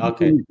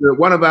 okay.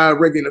 One of our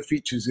regular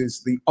features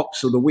is the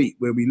Ops of the Week,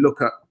 where we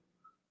look at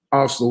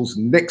Arsenal's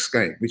next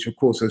game, which, of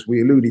course, as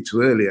we alluded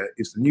to earlier,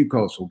 is the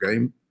Newcastle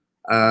game.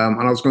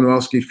 And I was going to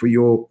ask you for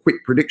your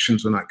quick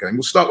predictions on that game.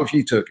 We'll start with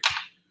you, Turkish.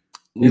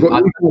 You've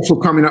got Newcastle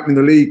coming up in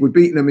the league. We've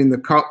beaten them in the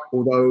cup,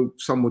 although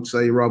some would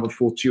say rather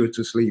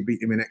fortuitously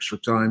beat them in extra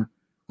time.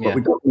 But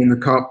we got them in the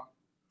cup.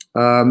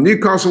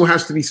 Newcastle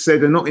has to be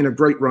said, they're not in a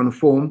great run of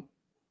form.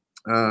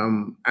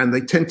 And they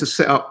tend to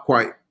set up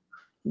quite,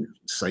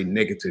 say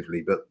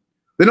negatively, but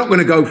they're not going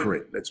to go for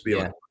it. Let's be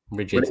honest.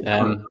 Rigid. So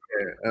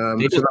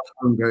that's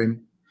one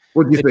game.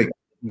 What do you think?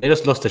 They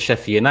just lost to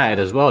Sheffield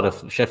United as well.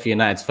 Sheffield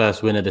United's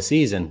first win of the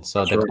season.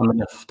 So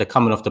they're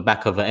coming off the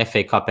back of an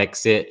FA Cup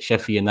exit.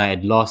 Sheffield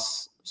United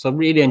loss. So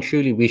really and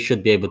truly, we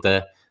should be able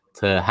to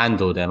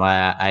handle them.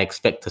 I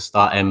expect to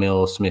start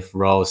Emil,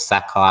 Smith-Rowe,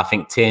 Saka. I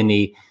think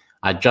Tierney.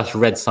 I just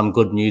read some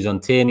good news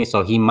on Tierney,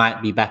 so he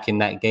might be back in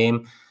that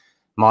game.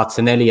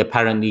 Martinelli,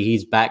 apparently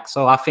he's back.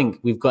 So I think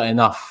we've got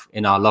enough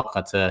in our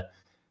locker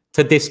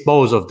to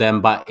dispose of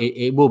them, but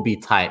it will be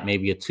tight,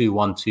 maybe a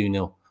 2-1,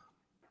 2-0.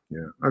 Yeah,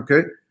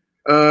 okay.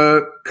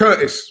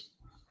 Curtis,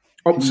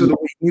 Ops of the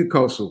Week,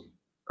 Newcastle.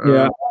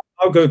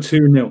 I'll go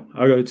 2-0.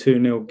 I'll go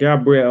 2-0.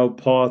 Gabriel,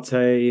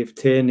 Partey, if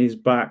Tierney's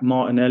back,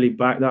 Martinelli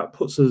back, that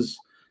puts us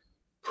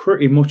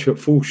pretty much at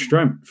full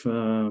strength.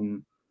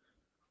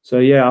 So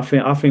yeah, I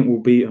think we'll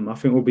beat them. I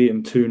think we'll beat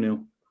them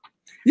 2-0.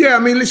 Yeah, I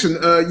mean, listen,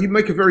 you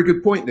make a very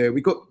good point there.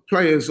 We've got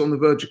players on the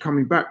verge of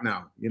coming back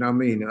now. You know what I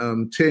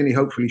mean? Tierney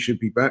hopefully should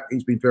be back.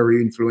 He's been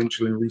very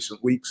influential in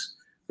recent weeks.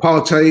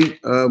 Partey,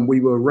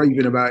 we were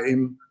raving about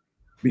him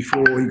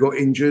before he got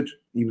injured.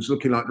 He was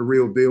looking like the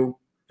real deal.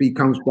 If he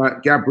comes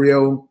back,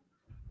 Gabriel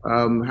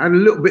had a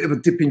little bit of a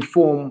dip in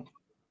form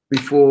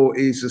before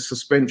his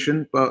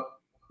suspension, but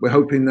We're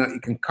hoping that he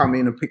can come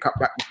in and pick up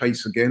back the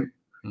pace again.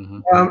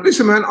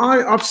 Listen, man,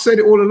 I've said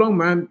it all along,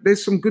 man.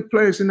 There's some good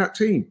players in that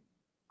team.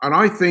 And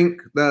I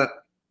think that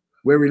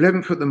we're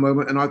 11th at the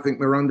moment, and I think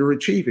we're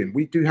underachieving.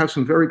 We do have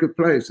some very good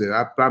players there.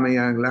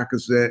 Aubameyang,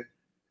 Lacazette,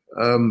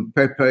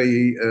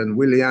 Pepe and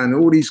Willian,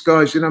 all these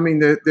guys, you know what I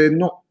mean? They're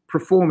not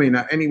performing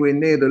at anywhere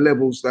near the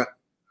levels that,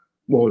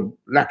 well,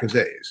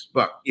 Lacazette is.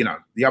 But, you know,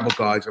 the other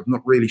guys have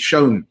not really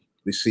shown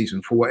this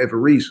season for whatever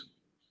reason.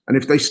 And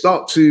if they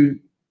start to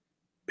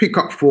pick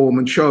up form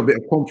and show a bit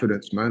of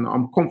confidence, man,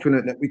 I'm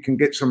confident that we can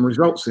get some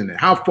results in there.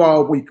 How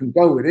far we can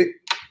go with it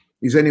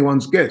is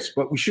anyone's guess,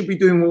 but we should be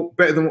doing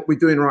better than what we're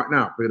doing right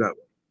now, put it that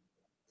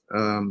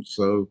way.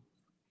 So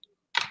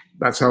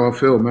that's how I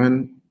feel,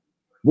 man.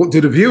 What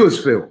do the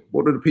viewers feel?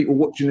 What do the people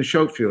watching the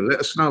show feel? Let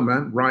us know,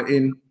 man. Write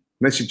in,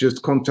 message us,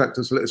 contact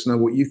us, let us know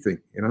what you think,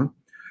 you know.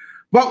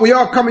 But we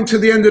are coming to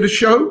the end of the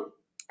show,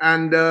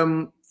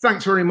 and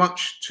thanks very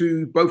much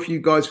to both of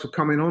you guys for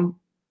coming on.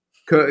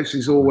 Curtis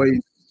is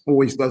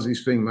always does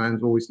his thing, man.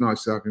 It's always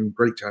nice to have him.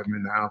 Great to have him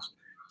in the house.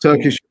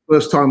 Turkish,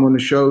 first time on the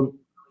show.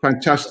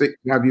 Fantastic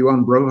to have you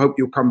on, bro. Hope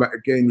you'll come back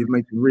again. You've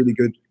made some really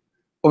good,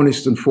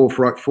 honest and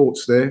forthright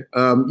thoughts there.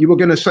 You were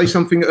going to say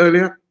something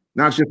earlier?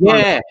 Now's your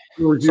time.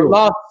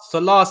 Yeah. So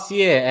last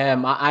year,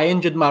 I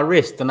injured my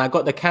wrist, and I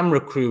got the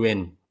camera crew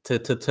in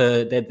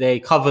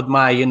they covered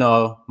my, you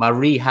know, my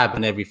rehab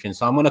and everything.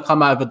 So I'm going to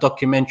come out with a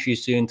documentary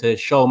soon to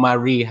show my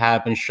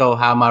rehab and show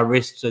how my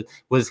wrist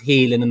was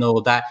healing and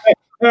all that.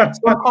 It's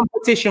a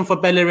competition for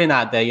Bellerin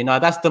out there, you know.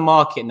 That's the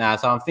market now.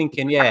 So I'm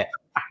thinking, yeah,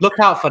 look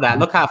out for that.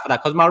 Look out for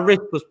that, because my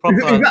wrist was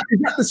proper. Is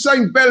that the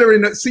same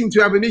Bellerin that seemed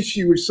to have an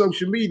issue with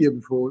social media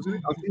before, isn't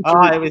it?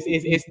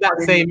 It's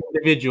that same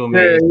individual,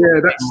 man. Yeah,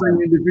 that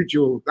same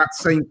individual, that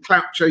same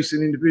clout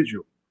chasing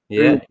individual.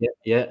 Yeah.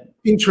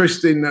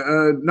 Interesting.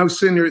 No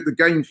sooner at the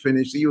game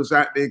finished, he was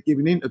out there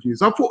giving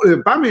interviews. I thought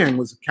Aubameyang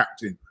was a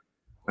captain,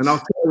 and I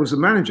thought he was a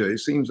manager. It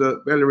seems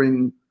that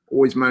Bellerin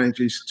always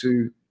manages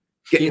to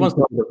get in front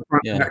of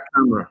that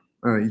camera.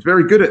 He's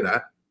very good at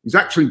that. He's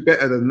actually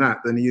better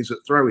than he is at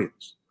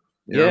throw-ins.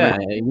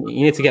 You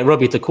need to get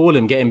Robbie to call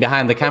him, get him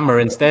behind the camera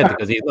instead,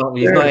 because he's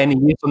not any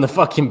use on the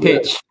fucking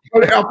pitch.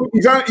 Well, I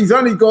think he's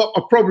only got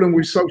a problem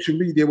with social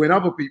media when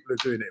other people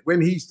are doing it.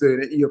 When he's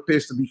doing it, he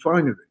appears to be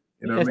fine with it.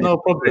 You know, no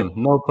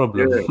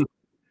problem. Yeah.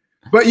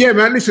 But yeah,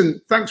 man,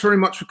 listen, thanks very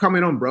much for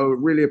coming on, bro.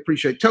 Really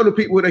appreciate it. Tell the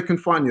people where they can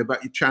find you,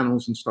 about your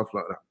channels and stuff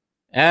like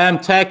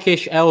that.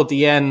 Turkish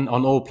LDN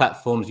on all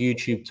platforms,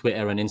 YouTube,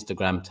 Twitter, and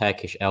Instagram.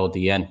 Turkish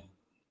LDN.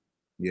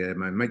 Yeah,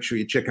 man. Make sure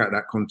you check out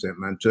that content,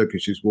 man.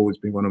 Turkish has always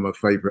been one of my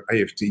favorite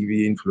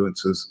AFTV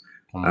influencers.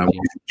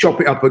 Chop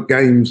it up at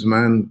games,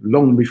 man,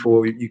 long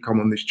before you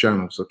come on this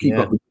channel. So keep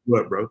up with the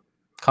work, bro.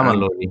 Come on,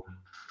 Laurie.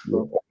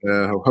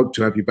 I hope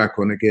to have you back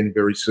on again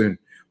very soon.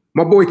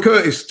 My boy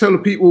Curtis, tell the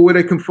people where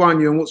they can find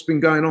you and what's been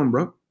going on,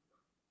 bro.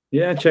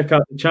 Yeah, check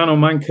out the channel,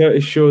 man.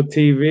 Curtis Shaw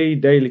TV,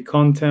 daily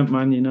content,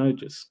 man. You know,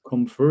 just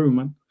come through,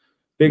 man.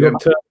 Big up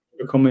to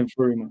you for coming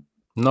through, man.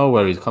 No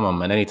worries. Come on,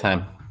 man.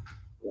 Anytime.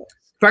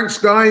 Thanks,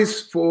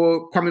 guys,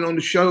 for coming on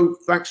the show.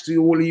 Thanks to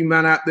all of you,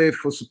 man, out there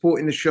for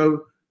supporting the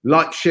show.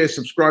 Like, share,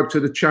 subscribe to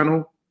the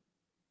channel.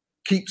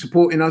 Keep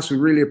supporting us. We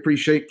really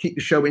appreciate it. Keep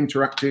the show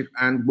interactive,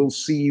 and we'll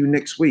see you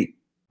next week.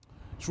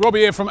 It's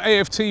Robbie here from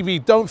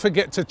AFTV. Don't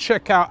forget to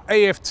check out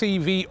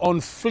AFTV on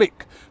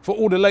Flick for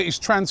all the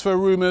latest transfer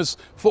rumours,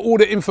 for all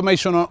the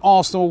information on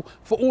Arsenal,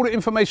 for all the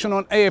information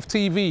on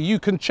AFTV. You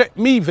can check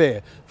me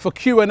there for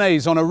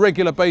Q&As on a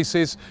regular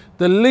basis.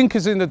 The link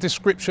is in the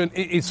description.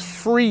 It is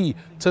free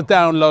to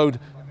download.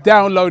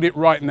 Download it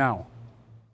right now.